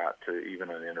reveal that to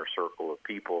even an inner circle of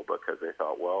people because they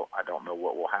thought, well, I don't know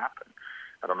what will happen.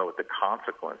 I don't know what the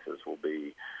consequences will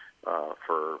be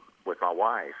with my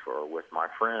wife or with my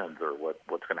friends or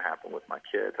what's going to happen with my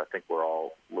kids. I think we're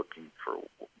all looking for,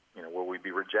 will we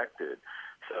be rejected?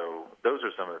 So those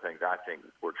are some of the things I think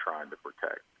we're trying to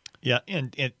protect. Yeah,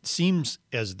 and it seems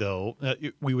as though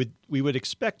we would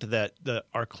expect that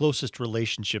our closest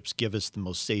relationships give us the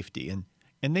most safety,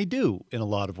 and they do in a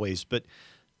lot of ways. But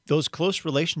those close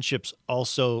relationships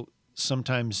also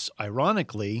sometimes,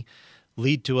 ironically,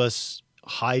 lead to us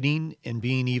hiding and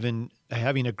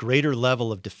having a greater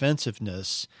level of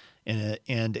defensiveness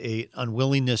and a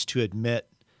unwillingness to admit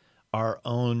our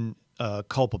own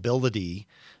culpability,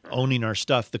 owning our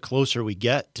stuff. The closer we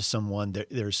get to someone,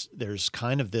 there's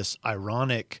kind of this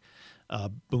ironic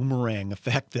boomerang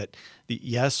effect that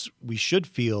yes, we should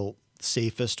feel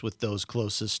safest with those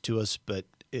closest to us, but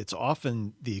it's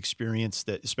often the experience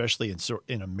that, especially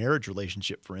in a marriage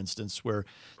relationship, for instance, where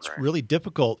it's really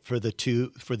difficult for the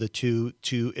two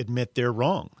to admit they're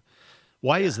wrong.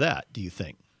 Why is that, do you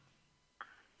think?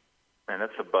 Man,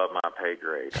 that's above my pay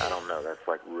grade. I don't know. That's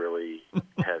like really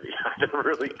heavy. I don't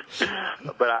really,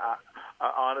 but I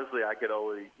honestly, I could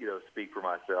only speak for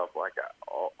myself. Like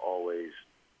I always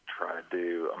try to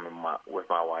do. I mean, with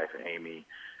my wife Amy,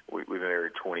 we've been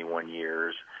married 21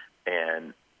 years,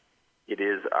 and it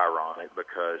is ironic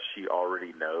because she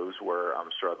already knows where I'm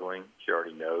struggling. She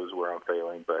already knows where I'm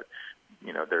failing, but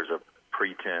there's a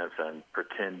pretense and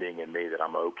pretending in me that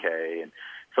I'm okay, and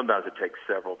sometimes it takes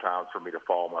several times for me to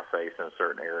fall on my face in a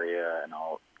certain area, and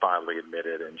I'll finally admit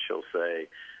it, and she'll say,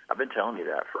 I've been telling you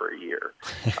that for a year,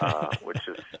 which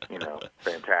is,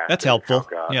 fantastic. That's helpful.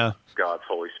 God's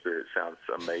Holy Spirit sounds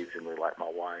amazingly like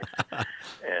my wife.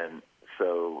 And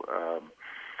so,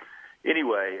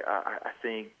 anyway, I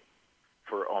think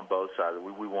on both sides,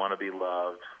 we want to be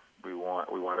loved. We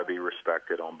want to be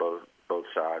respected on both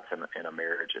sides in a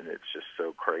marriage, and it's just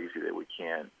so crazy that we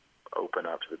can't open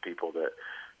up to the people that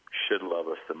should love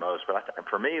us the most. But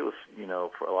for me, it was,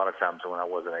 for a lot of times when I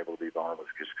wasn't able to be vulnerable, it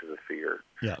was just because of fear.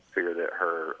 Yeah. Fear that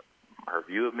her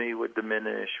view of me would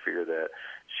diminish, fear that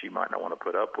she might not want to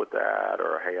put up with that,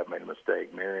 or, hey, I've made a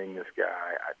mistake marrying this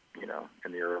guy,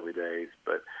 in the early days.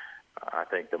 But I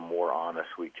think the more honest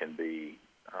we can be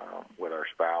with our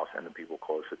spouse and the people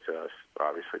closest to us,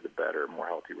 obviously the better, more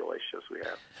healthy relationships we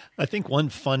have. I think one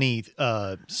funny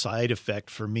side effect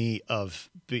for me of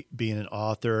being an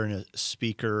author and a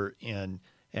speaker and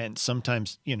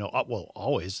sometimes,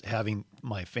 always having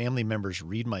my family members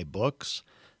read my books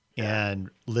and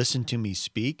listen to me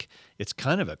speak, it's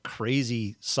kind of a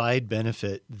crazy side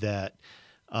benefit that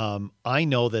I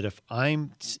know that if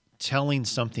I'm telling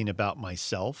something about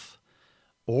myself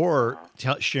or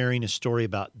sharing a story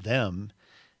about them,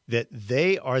 that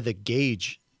they are the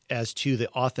gauge as to the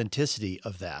authenticity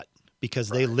of that because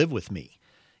they live with me.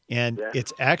 And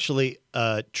it's actually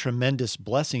a tremendous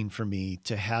blessing for me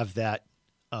to have that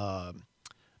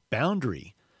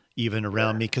boundary even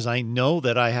around me, because I know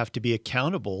that I have to be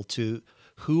accountable to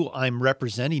who I'm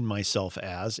representing myself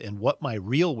as and what my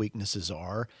real weaknesses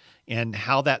are and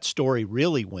how that story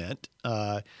really went.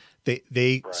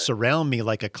 They Right. surround me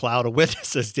like a cloud of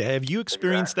witnesses. Have you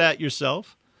experienced Exactly. that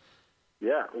yourself?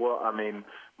 Yeah. Well, I mean,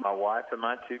 my wife and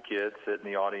my two kids sit in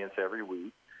the audience every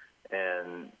week,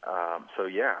 and so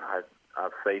yeah, I'm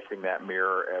facing that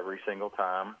mirror every single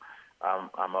time.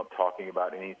 I'm up talking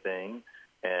about anything,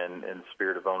 and in the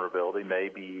spirit of vulnerability.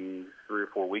 Maybe 3 or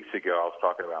 4 weeks ago, I was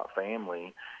talking about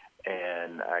family,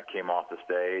 and I came off the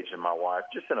stage, and my wife,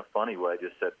 just in a funny way,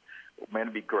 just said, "Man,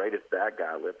 it'd be great if that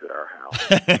guy lived at our house."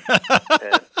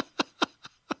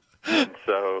 And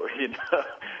so,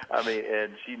 I mean,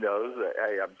 and she knows that,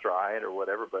 hey, I'm trying or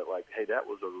whatever, but like, hey, that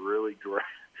was a really great,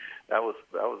 that was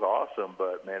awesome,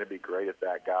 but man, it'd be great if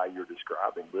that guy you're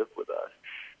describing lived with us.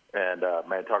 And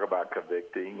man, talk about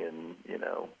convicting and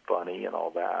funny and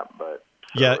all that. But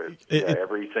so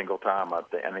every single time I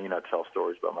think, and I tell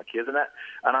stories about my kids, and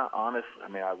I honestly, I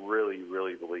mean, I really,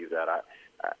 really believe that.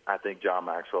 I think John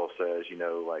Maxwell says,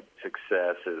 like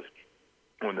success is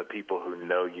when the people who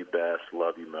know you best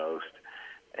love you most.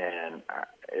 And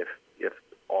if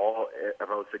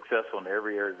I was successful in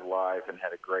every area of life and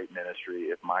had a great ministry,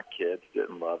 if my kids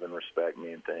didn't love and respect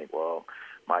me and think, well,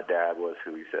 my dad was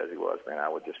who he says he was, man, I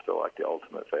would just feel like the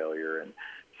ultimate failure. And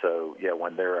so, yeah,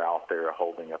 when they're out there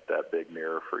holding up that big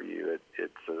mirror for you,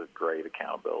 it's a great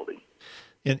accountability.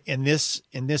 In this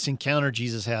encounter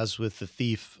Jesus has with the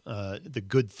thief, the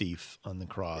good thief on the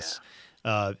cross,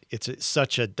 it's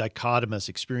such a dichotomous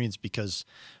experience because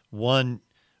one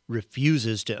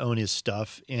refuses to own his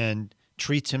stuff and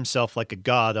treats himself like a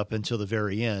god up until the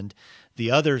very end.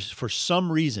 The other, for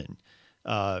some reason,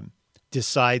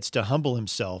 decides to humble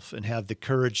himself and have the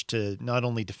courage to not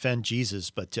only defend Jesus,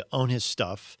 but to own his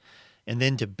stuff and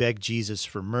then to beg Jesus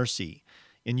for mercy.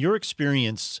 In your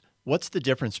experience, what's the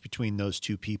difference between those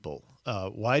two people?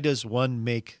 Why do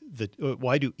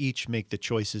each make the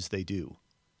choices they do?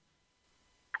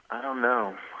 I don't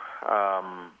know.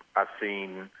 I've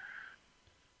seen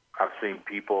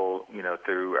people,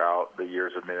 throughout the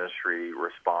years of ministry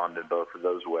respond in both of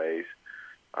those ways,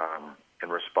 and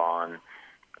respond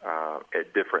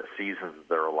at different seasons of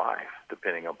their life,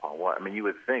 depending upon what. I mean, you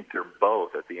would think they're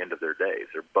both at the end of their days.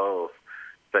 They're both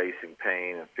facing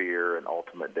pain and fear and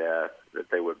ultimate death, that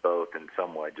they would both in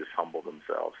some way just humble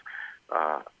themselves.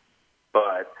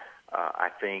 But I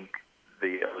think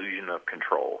the illusion of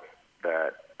control,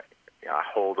 that I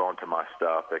hold on to my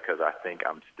stuff because I think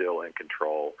I'm still in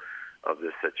control of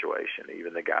this situation,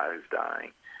 even the guy who's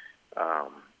dying.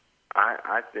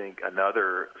 I think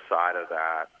another side of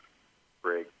that,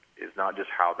 Rick, is not just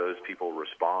how those people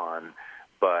respond,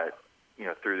 but,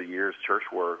 through the years church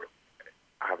work,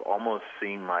 I've almost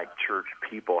seen like church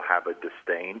people have a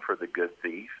disdain for the good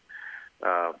thief,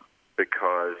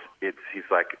 because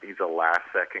he's a last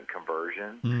second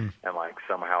conversion, and like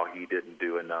somehow he didn't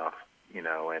do enough,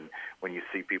 and when you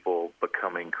see people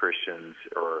becoming Christians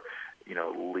or,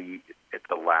 lead at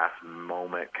the last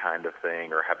moment kind of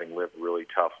thing, or having lived really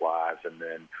tough lives and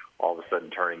then all of a sudden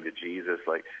turning to Jesus,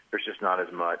 like there's just not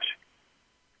as much,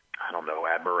 I don't know,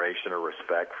 admiration or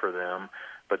respect for them,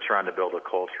 but trying to build a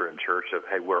culture in church of,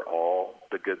 hey, we're all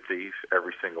the good thief,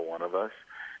 every single one of us.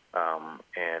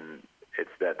 And it's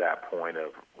at that point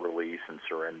of release and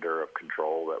surrender of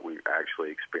control that we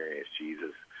actually experience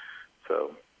Jesus.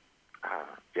 So,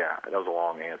 that was a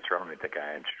long answer. I don't even think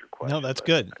I answered your question. No, that's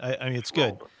good. I mean, it's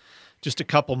good. Just a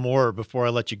couple more before I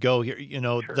let you go here.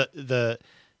 Sure.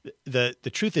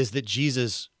 The truth is that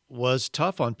Jesus was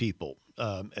tough on people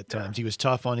at times. He was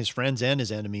tough on his friends and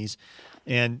his enemies.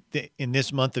 And in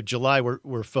this month of July,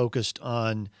 we're focused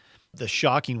on the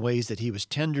shocking ways that he was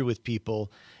tender with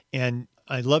people. And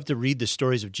I love to read the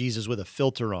stories of Jesus with a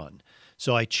filter on.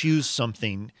 So I choose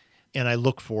something and I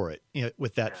look for it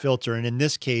with that filter. And in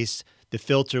this case, the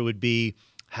filter would be,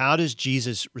 how does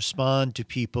Jesus respond to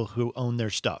people who own their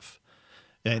stuff?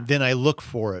 And then I look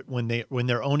for it when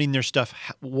they're owning their stuff.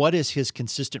 What is his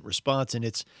consistent response? And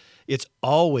it's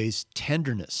always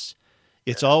tenderness.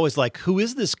 It's always like, who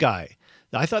is this guy?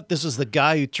 I thought this was the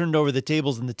guy who turned over the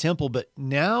tables in the temple, but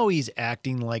now he's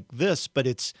acting like this. But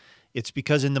it's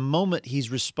because in the moment he's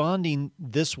responding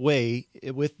this way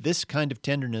with this kind of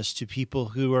tenderness to people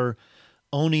who are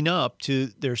owning up to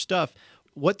their stuff.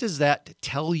 What does that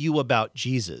tell you about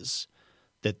Jesus?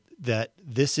 That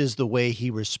this is the way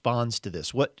he responds to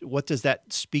this? What does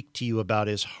that speak to you about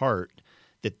his heart,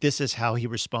 that this is how he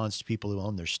responds to people who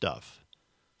own their stuff?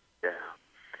 Yeah,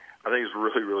 I think it's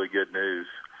really, really good news,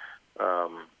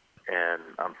 and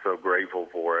I'm so grateful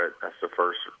for it. That's the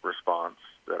first response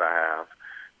that I have.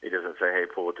 He doesn't say, hey,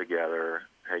 pull it together,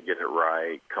 hey, get it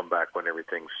right, come back when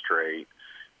everything's straight.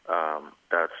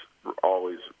 That's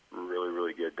always really,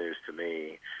 really good news to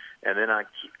me. And then I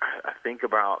think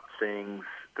about things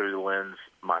through the lens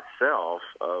myself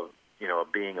of,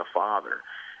 of being a father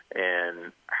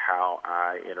and how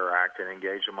I interact and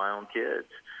engage with my own kids,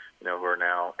 who are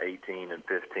now 18 and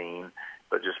 15,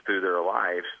 but just through their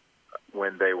life,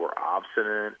 when they were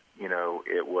obstinate,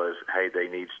 it was, hey, they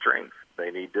need strength,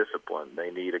 they need discipline, they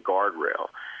need a guardrail.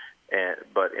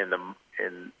 But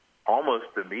in almost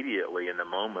immediately in the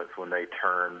moments when they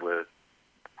turn with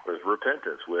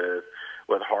repentance, with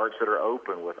hearts that are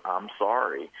open, with I'm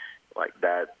sorry, like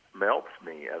that melts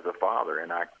me as a father.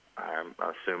 And I'm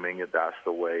assuming that that's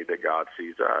the way that God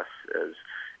sees us.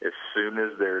 As soon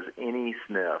as there's any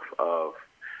sniff of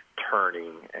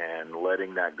turning and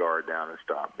letting that guard down and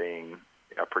stop being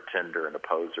a pretender and a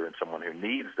poser and someone who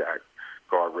needs that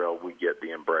guardrail, we get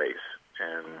the embrace.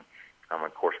 And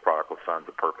of course, Prodigal Son's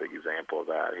a perfect example of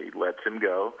that. He lets him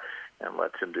go and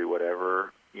lets him do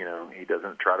whatever, he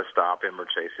doesn't try to stop him or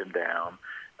chase him down.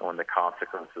 And when the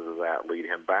consequences of that lead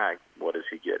him back, what does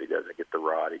he get? He doesn't get the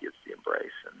rod, he gets the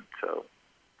embrace. And so,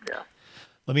 yeah.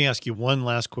 Let me ask you one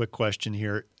last quick question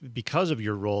here. Because of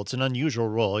your role, it's an unusual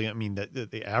role. I mean,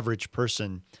 the average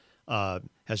person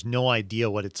has no idea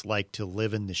what it's like to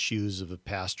live in the shoes of a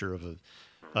pastor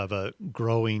of a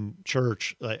growing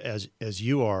church as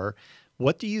you are.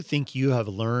 What do you think you have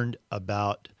learned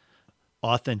about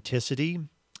authenticity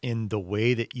in the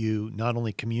way that you not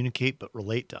only communicate but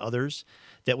relate to others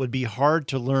that would be hard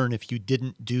to learn if you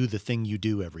didn't do the thing you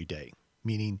do every day?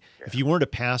 Meaning, if you weren't a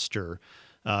pastor,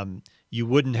 you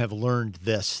wouldn't have learned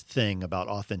this thing about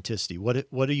authenticity.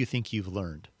 What do you think you've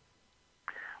learned?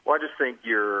 Well, I just think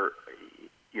you're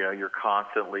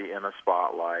constantly in a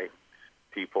spotlight.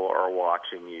 People are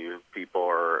watching you. People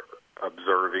are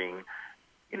observing,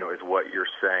 is what you're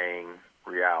saying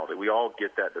reality? We all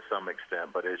get that to some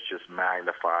extent, but it's just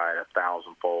magnified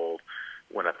 1,000-fold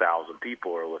when 1,000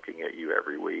 people are looking at you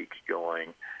every week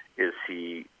going, is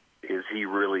he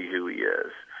really who he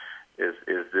is?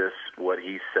 Is this what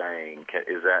he's saying?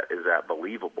 Is that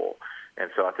believable? And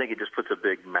so I think it just puts a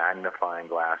big magnifying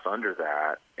glass under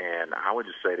that. And I would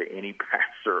just say to any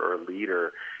pastor or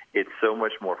leader, it's so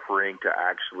much more freeing to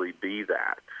actually be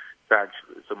that.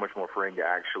 It's so much more freeing to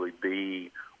actually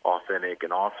be authentic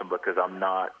and awesome, because I'm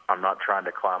not trying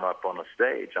to climb up on a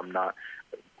stage. I'm not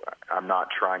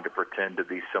trying to pretend to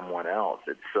be someone else.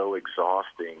 It's so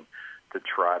exhausting to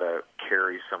try to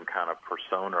carry some kind of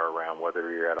persona around,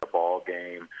 whether you're at a ball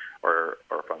game or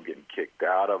if I'm getting kicked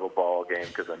out of a ball game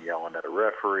because I'm yelling at a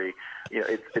referee.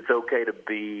 It's okay to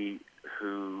be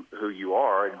who you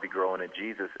are and be growing in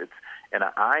Jesus. And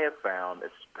I have found,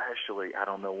 especially, I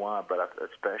don't know why, but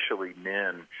especially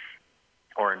men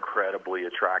are incredibly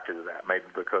attracted to that, maybe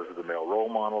because of the male role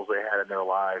models they had in their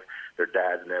life. Their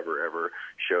dads never, ever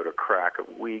showed a crack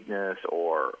of weakness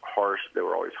or harsh. They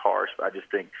were always harsh. I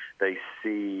just think they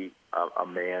see a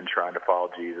man trying to follow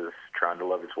Jesus, trying to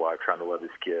love his wife, trying to love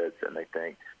his kids, and they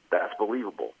think, that's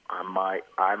believable. I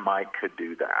might could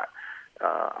do that.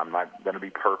 I'm not going to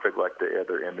be perfect like the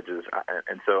other images.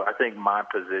 And so I think my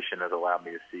position has allowed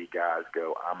me to see guys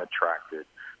go, I'm attracted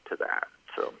to that.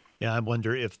 So. Yeah, I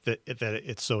wonder if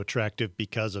it's so attractive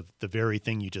because of the very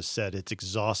thing you just said. It's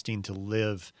exhausting to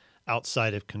live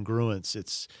outside of congruence.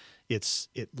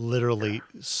 It literally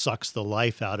sucks the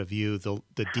life out of you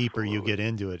the deeper you get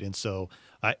into it. And so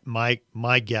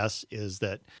my guess is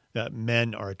that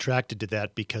men are attracted to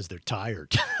that because they're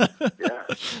tired. Yeah,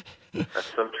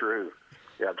 that's so true.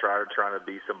 Yeah, I'm tired of trying to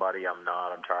be somebody I'm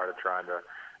not. I'm tired of trying to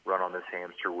run on this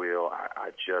hamster wheel. I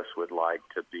just would like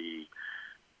to be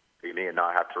me and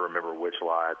not have to remember which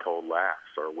lie I told last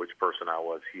or which person I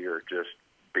was here. Just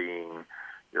being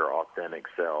your authentic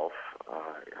self,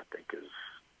 I think, is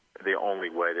the only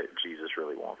way that Jesus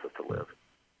really wants us to live.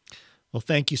 Well,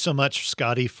 thank you so much,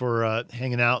 Scotty, for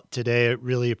hanging out today. I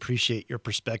really appreciate your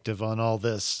perspective on all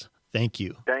this. Thank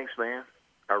you. Thanks, man.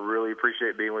 I really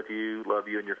appreciate being with you. Love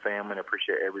you and your family, and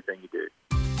appreciate everything you do.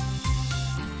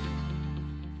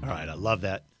 All right. I love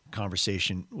that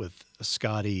conversation with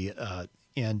Scotty.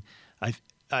 And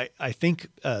I think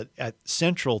at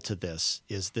central to this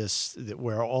is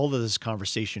where all of this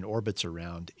conversation orbits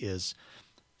around is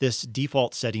this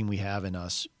default setting we have in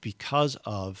us because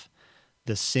of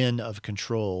the sin of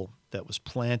control that was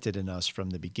planted in us from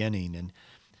the beginning. And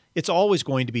it's always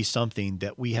going to be something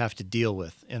that we have to deal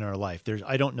with in our life.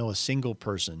 I don't know a single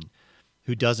person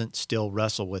who doesn't still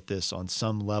wrestle with this on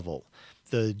some level.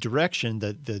 The direction,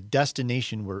 the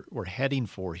destination we're heading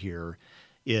for here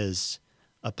is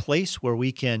a place where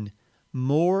we can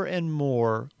more and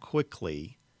more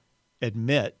quickly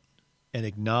admit and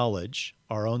acknowledge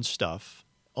our own stuff,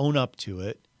 own up to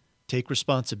it, take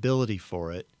responsibility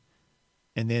for it,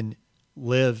 and then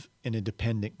live in a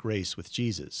dependent grace with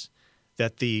Jesus.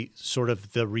 That the sort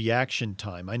of the reaction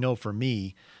time, I know for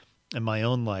me in my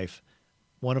own life,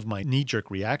 one of my knee-jerk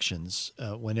reactions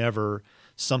whenever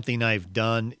something I've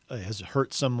done has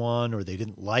hurt someone or they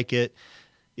didn't like it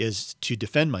is to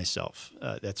defend myself.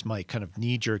 That's my kind of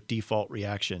knee-jerk default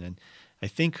reaction. And I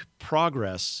think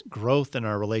progress, growth in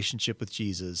our relationship with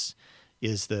Jesus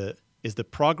is the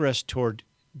progress toward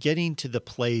getting to the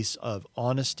place of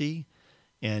honesty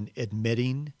and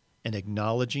admitting and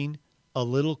acknowledging a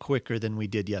little quicker than we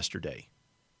did yesterday,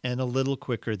 and a little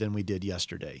quicker than we did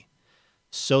yesterday,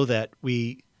 so that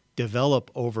we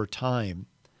develop over time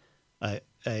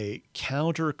a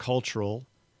counter-cultural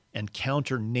and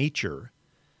counter-nature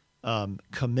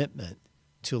commitment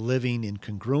to living in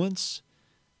congruence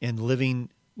and living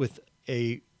with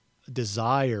a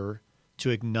desire to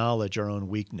acknowledge our own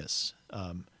weakness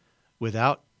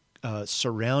without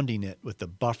surrounding it with the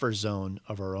buffer zone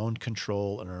of our own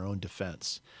control and our own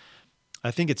defense. I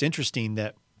think it's interesting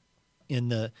that in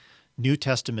the New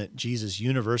Testament, Jesus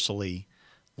universally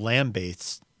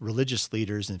lambasts religious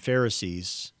leaders and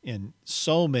Pharisees in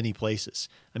so many places.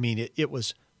 I mean, it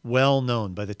was well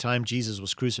known by the time Jesus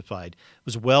was crucified. It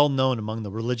was well known among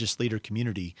the religious leader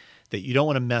community that you don't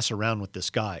want to mess around with this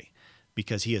guy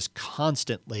because he is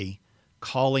constantly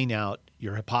calling out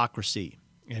your hypocrisy.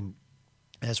 And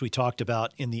as we talked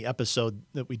about in the episode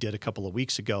that we did a couple of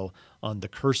weeks ago on the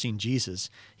cursing Jesus,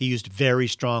 he used very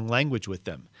strong language with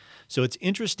them. So it's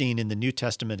interesting in the New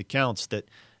Testament accounts that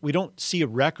we don't see a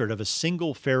record of a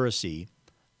single Pharisee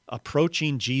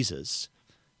approaching Jesus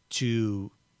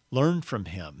to learn from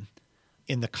him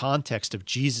in the context of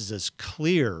Jesus'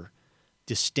 clear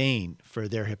disdain for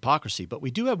their hypocrisy. But we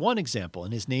do have one example,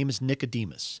 and his name is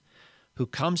Nicodemus, who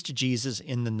comes to Jesus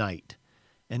in the night.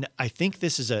 And I think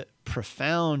this is a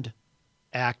profound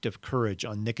act of courage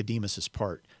on Nicodemus's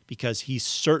part, because he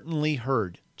certainly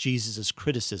heard Jesus'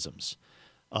 criticisms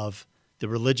of the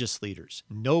religious leaders.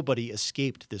 Nobody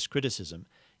escaped this criticism.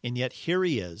 And yet here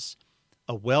he is,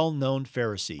 a well-known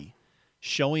Pharisee,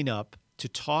 showing up to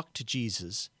talk to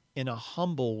Jesus in a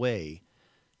humble way.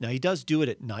 Now, he does do it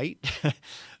at night,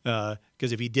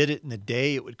 because if he did it in the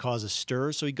day, it would cause a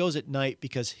stir. So he goes at night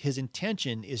because his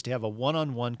intention is to have a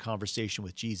one-on-one conversation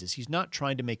with Jesus. He's not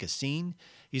trying to make a scene.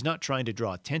 He's not trying to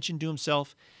draw attention to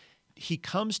himself. He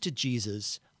comes to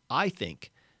Jesus, I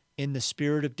think, in the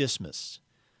spirit of Dismas,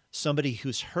 somebody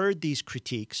who's heard these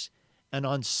critiques and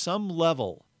on some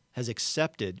level has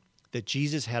accepted that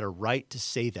Jesus had a right to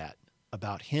say that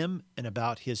about him and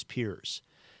about his peers.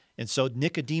 And so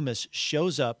Nicodemus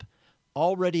shows up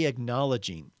already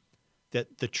acknowledging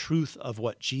that the truth of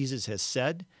what Jesus has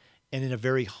said, and in a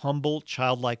very humble,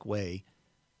 childlike way,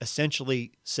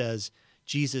 essentially says,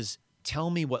 Jesus, tell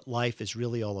me what life is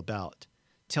really all about.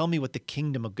 Tell me what the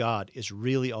kingdom of God is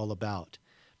really all about.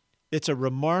 It's a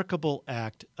remarkable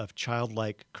act of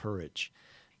childlike courage,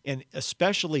 and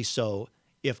especially so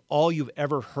if all you've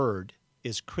ever heard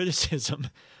is criticism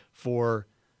for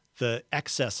the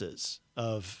excesses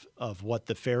of what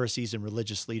the Pharisees and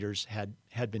religious leaders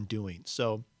had been doing.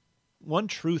 So one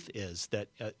truth is that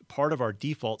part of our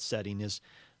default setting is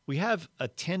we have a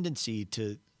tendency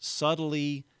to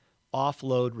subtly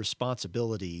offload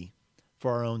responsibility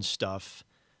for our own stuff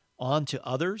onto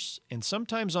others and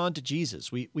sometimes onto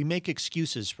Jesus. We make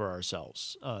excuses for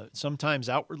ourselves, sometimes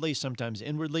outwardly, sometimes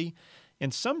inwardly,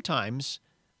 and sometimes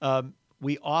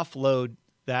we offload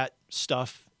that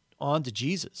stuff onto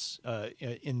Jesus.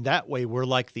 In that way, we're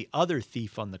like the other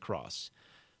thief on the cross,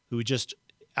 who just,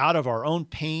 out of our own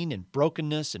pain and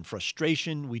brokenness and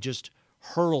frustration, we just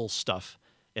hurl stuff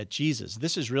at Jesus.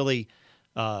 This is really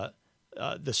the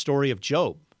story of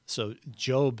Job. So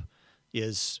Job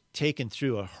is taken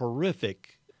through a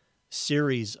horrific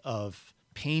series of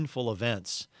painful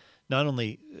events, not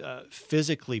only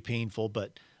physically painful,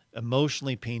 but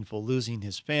emotionally painful, losing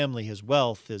his family, his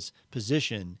wealth, his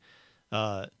position.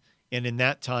 And in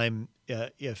that time,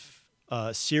 if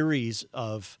a series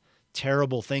of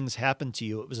terrible things happened to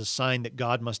you, it was a sign that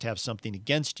God must have something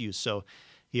against you. So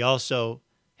he also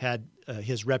had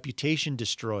his reputation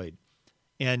destroyed.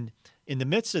 And in the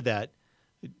midst of that,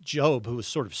 Job, who was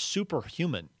sort of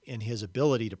superhuman in his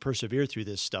ability to persevere through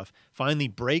this stuff, finally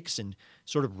breaks and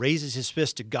sort of raises his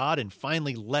fist to God and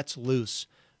finally lets loose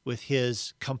with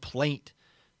his complaint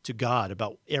to God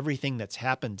about everything that's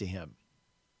happened to him.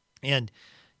 And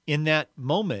in that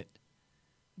moment,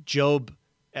 Job,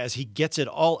 as he gets it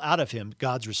all out of him,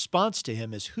 God's response to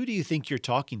him is, "Who do you think you're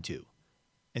talking to?"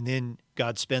 And then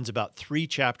God spends about 3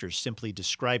 chapters simply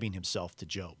describing himself to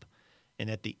Job. And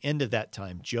at the end of that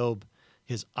time, Job,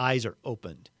 his eyes are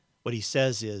opened, What he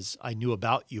says is, I knew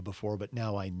about you before, but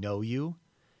now I know you.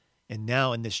 And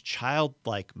now in this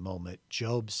childlike moment,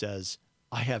 Job says,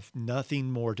 I have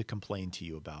nothing more to complain to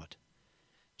you about.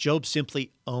 Job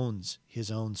simply owns his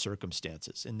own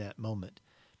circumstances in that moment.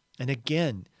 And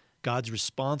again, God's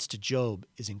response to Job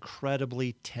is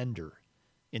incredibly tender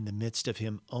in the midst of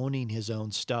him owning his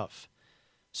own stuff.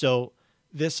 So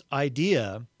this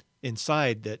idea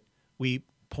inside that we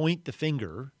point the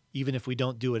finger, even if we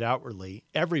don't do it outwardly,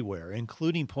 everywhere,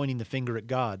 including pointing the finger at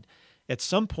God, at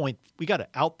some point we got to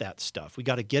out that stuff. We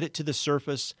got to get it to the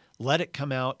surface, let it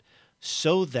come out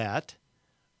so that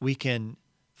we can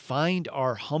find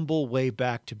our humble way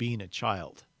back to being a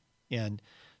child, and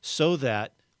so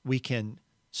that we can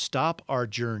stop our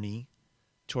journey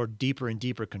toward deeper and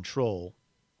deeper control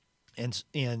and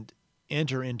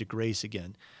enter into grace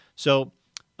again. So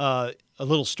a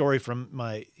little story from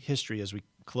my history as we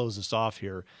close this off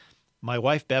here. My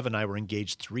wife, Bev, and I were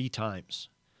engaged 3 times.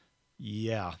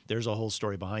 Yeah, there's a whole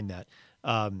story behind that.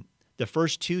 The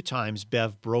first 2 times,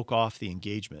 Bev broke off the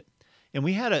engagement. And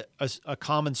we had a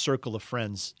common circle of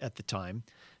friends at the time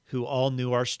who all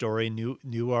knew our story, knew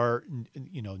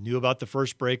about the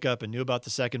first breakup and knew about the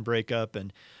second breakup.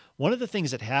 And one of the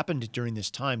things that happened during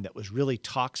this time that was really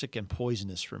toxic and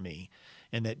poisonous for me,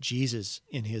 and that Jesus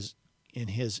in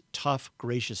his tough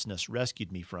graciousness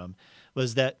rescued me from,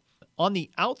 was that on the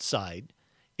outside,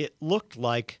 it looked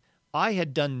like I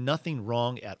had done nothing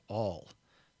wrong at all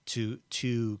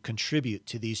to contribute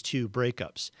to these 2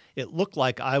 breakups. It looked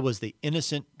like I was the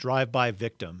innocent drive-by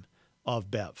victim of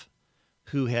Bev,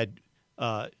 who had,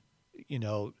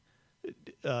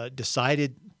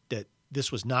 decided that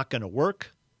this was not going to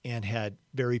work and had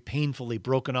very painfully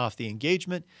broken off the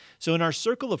engagement. So in our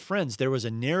circle of friends, there was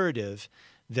a narrative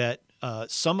that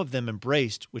some of them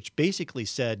embraced, which basically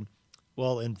said,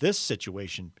 well, in this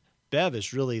situation, Bev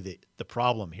is really the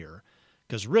problem here,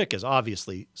 because Rick is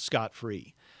obviously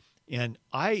scot-free. And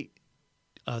I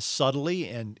subtly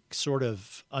and sort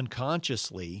of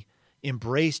unconsciously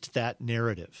embraced that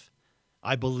narrative.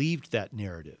 I believed that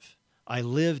narrative. I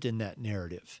lived in that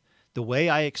narrative. The way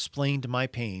I explained my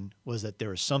pain was that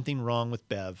there was something wrong with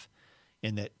Bev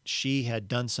and that she had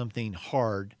done something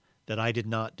hard that I did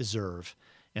not deserve,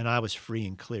 and I was free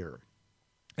and clear.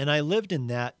 And I lived in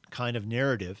that kind of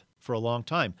narrative for a long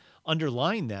time.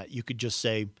 Underlying that, you could just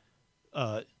say,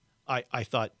 I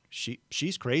thought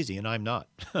she's crazy and I'm not.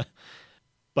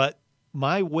 But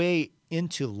my way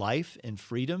into life and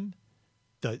freedom,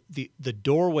 the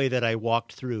doorway that I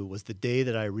walked through was the day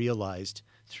that I realized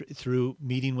through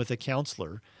meeting with a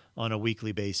counselor on a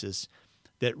weekly basis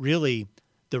that really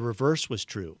the reverse was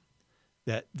true.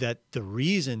 That the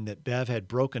reason that Bev had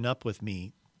broken up with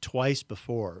me twice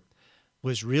before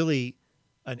was really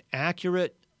an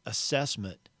accurate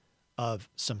assessment of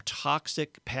some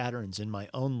toxic patterns in my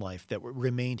own life that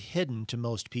remained hidden to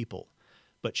most people,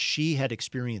 but she had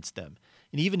experienced them.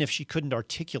 And even if she couldn't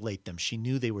articulate them, she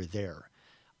knew they were there.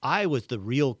 I was the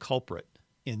real culprit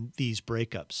in these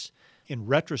breakups. In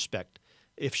retrospect,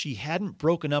 if she hadn't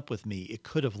broken up with me, it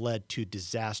could have led to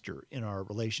disaster in our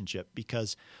relationship,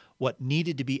 because what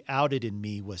needed to be outed in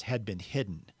me had been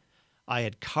hidden. I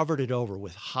had covered it over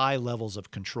with high levels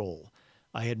of control.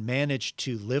 I had managed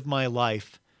to live my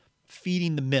life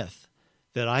feeding the myth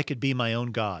that I could be my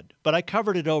own God. But I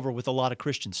covered it over with a lot of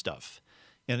Christian stuff.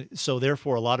 And so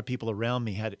therefore, a lot of people around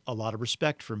me had a lot of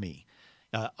respect for me.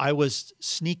 I was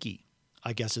sneaky,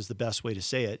 I guess is the best way to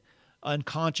say it,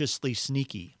 unconsciously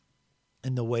sneaky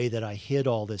in the way that I hid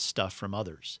all this stuff from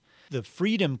others. The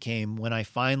freedom came when I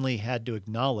finally had to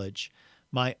acknowledge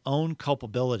my own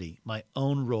culpability, my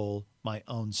own role, my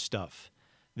own stuff.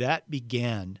 That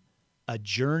began a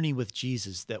journey with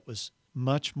Jesus that was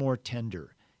much more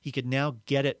tender. He could now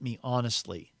get at me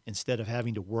honestly instead of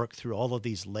having to work through all of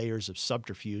these layers of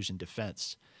subterfuge and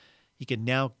defense. He could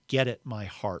now get at my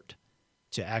heart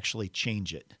to actually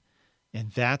change it.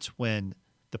 And that's when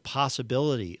the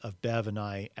possibility of Bev and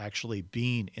I actually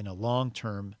being in a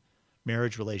long-term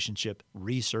marriage relationship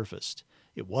resurfaced.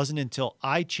 It wasn't until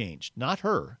I changed, not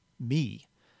her, me,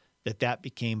 that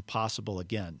became possible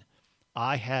again.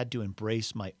 I had to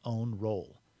embrace my own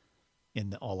role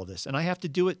in all of this. And I have to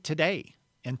do it today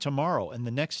and tomorrow and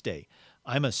the next day.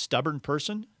 I'm a stubborn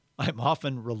person. I'm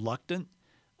often reluctant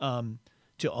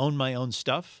to own my own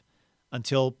stuff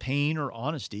until pain or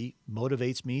honesty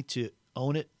motivates me to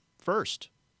own it first.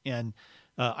 And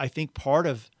I think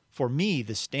for me,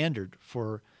 the standard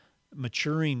for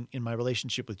maturing in my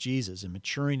relationship with Jesus and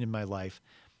maturing in my life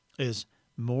is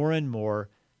more and more,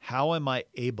 how am I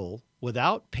able,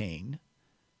 without pain,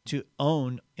 to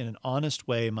own in an honest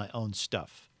way my own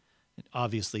stuff? And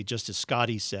obviously, just as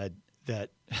Scotty said,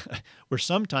 that we're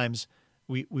sometimes,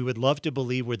 we would love to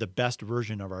believe we're the best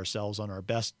version of ourselves on our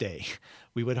best day.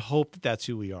 We would hope that that's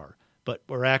who we are, but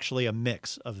we're actually a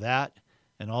mix of that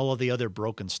and all of the other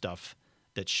broken stuff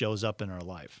that shows up in our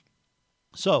life.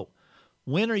 So,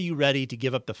 when are you ready to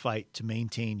give up the fight to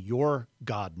maintain your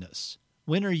godness?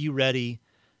 When are you ready,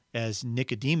 as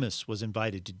Nicodemus was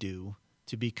invited to do,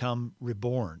 to become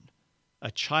reborn, a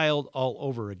child all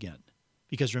over again?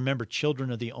 Because remember,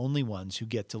 children are the only ones who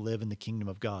get to live in the kingdom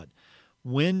of God.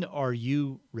 When are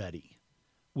you ready?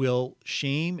 Will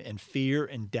shame and fear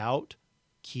and doubt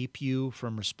keep you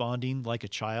from responding like a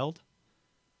child?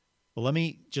 Well, let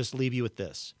me just leave you with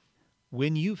this.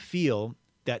 When you feel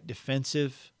that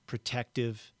defensive,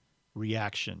 protective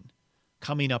reaction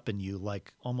coming up in you,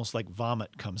 like almost like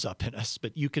vomit comes up in us,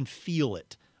 but you can feel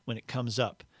it when it comes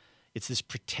up. It's this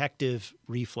protective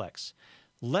reflex.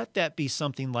 Let that be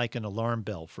something like an alarm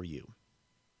bell for you.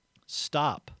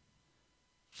 Stop.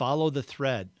 Follow the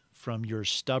thread from your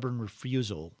stubborn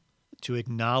refusal to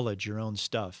acknowledge your own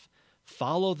stuff.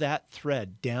 Follow that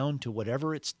thread down to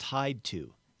whatever it's tied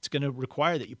to. It's going to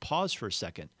require that you pause for a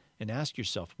second and ask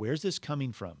yourself, where's this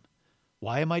coming from?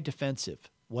 Why am I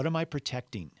defensive? What am I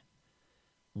protecting?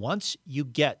 Once you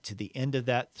get to the end of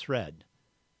that thread,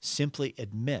 simply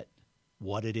admit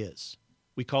what it is.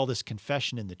 We call this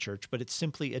confession in the church, but it's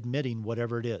simply admitting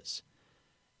whatever it is.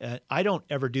 I don't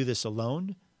ever do this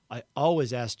alone. I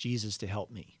always ask Jesus to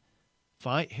help me.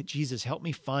 Jesus, help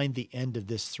me find the end of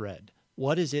this thread.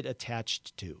 What is it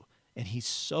attached to? And he's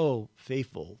so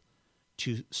faithful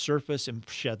to surface and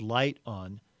shed light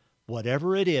on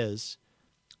whatever it is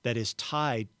that is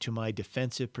tied to my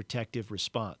defensive, protective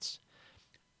response.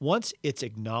 Once it's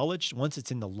acknowledged, once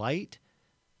it's in the light,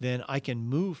 then I can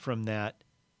move from that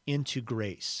into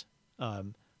grace.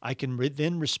 I can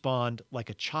then respond like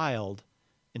a child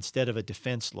instead of a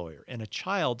defense lawyer. And a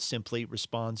child simply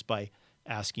responds by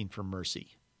asking for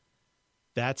mercy.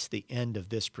 That's the end of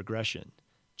this progression,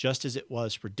 just as it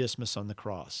was for Dismas on the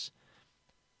cross.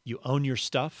 You own your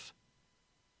stuff.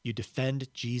 You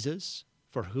defend Jesus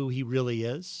for who he really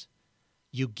is.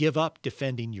 You give up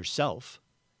defending yourself.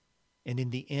 And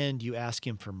in the end, you ask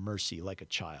him for mercy like a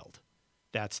child.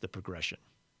 That's the progression.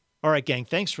 All right, gang,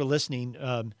 thanks for listening.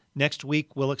 Next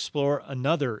week, we'll explore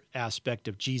another aspect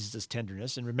of Jesus'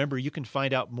 tenderness. And remember, you can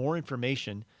find out more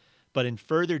information, but in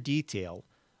further detail,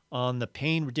 on the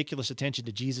Paying Ridiculous Attention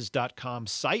to Jesus.com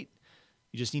site.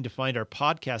 You just need to find our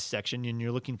podcast section, and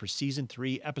you're looking for Season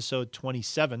 3, Episode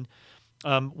 27.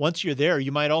 Once you're there,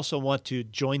 you might also want to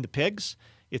join the Pigs.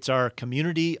 It's our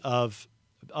community of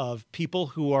people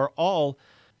who are all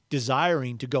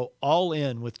desiring to go all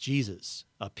in with Jesus.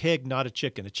 A pig, not a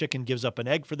chicken. A chicken gives up an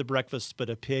egg for the breakfast, but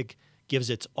a pig gives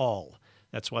its all.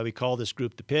 That's why we call this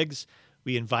group the Pigs.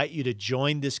 We invite you to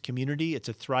join this community. It's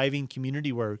a thriving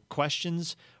community where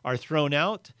questions are thrown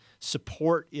out,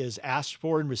 support is asked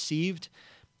for and received,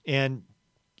 and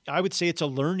I would say it's a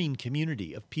learning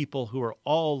community of people who are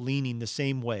all leaning the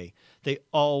same way. They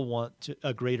all want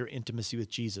a greater intimacy with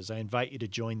Jesus. I invite you to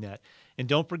join that. And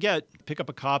don't forget, pick up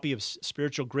a copy of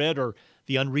Spiritual Grid or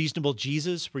The Unreasonable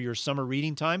Jesus for your summer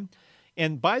reading time.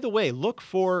 And by the way, look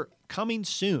for coming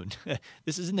soon.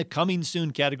 This is in the coming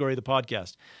soon category of the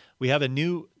podcast. We have a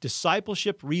new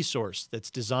discipleship resource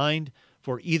that's designed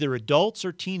for either adults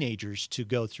or teenagers to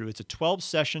go through. It's a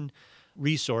 12-session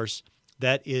resource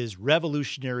that is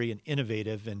revolutionary and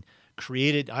innovative and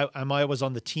created. I was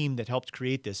on the team that helped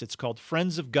create this. It's called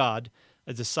Friends of God,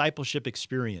 a discipleship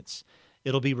experience.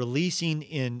 It'll be releasing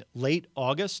in late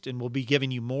August, and we'll be giving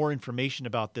you more information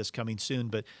about this coming soon.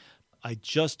 But I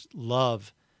just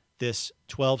love this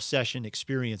 12-session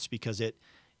experience because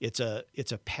it's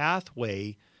a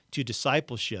pathway to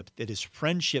discipleship that is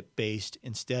friendship-based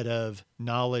instead of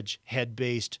knowledge,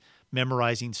 head-based,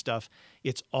 memorizing stuff.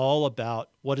 It's all about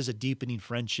what does a deepening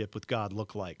friendship with God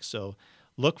look like. So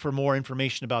look for more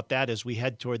information about that as we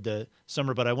head toward the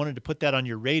summer. But I wanted to put that on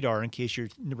your radar in case you're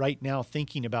right now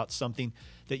thinking about something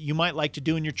that you might like to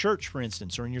do in your church, for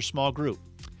instance, or in your small group.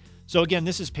 So again,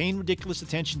 this is Paying Ridiculous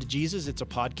Attention to Jesus. It's a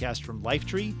podcast from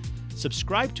Lifetree.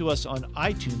 Subscribe to us on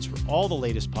iTunes for all the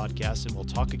latest podcasts, and we'll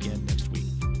talk again next week.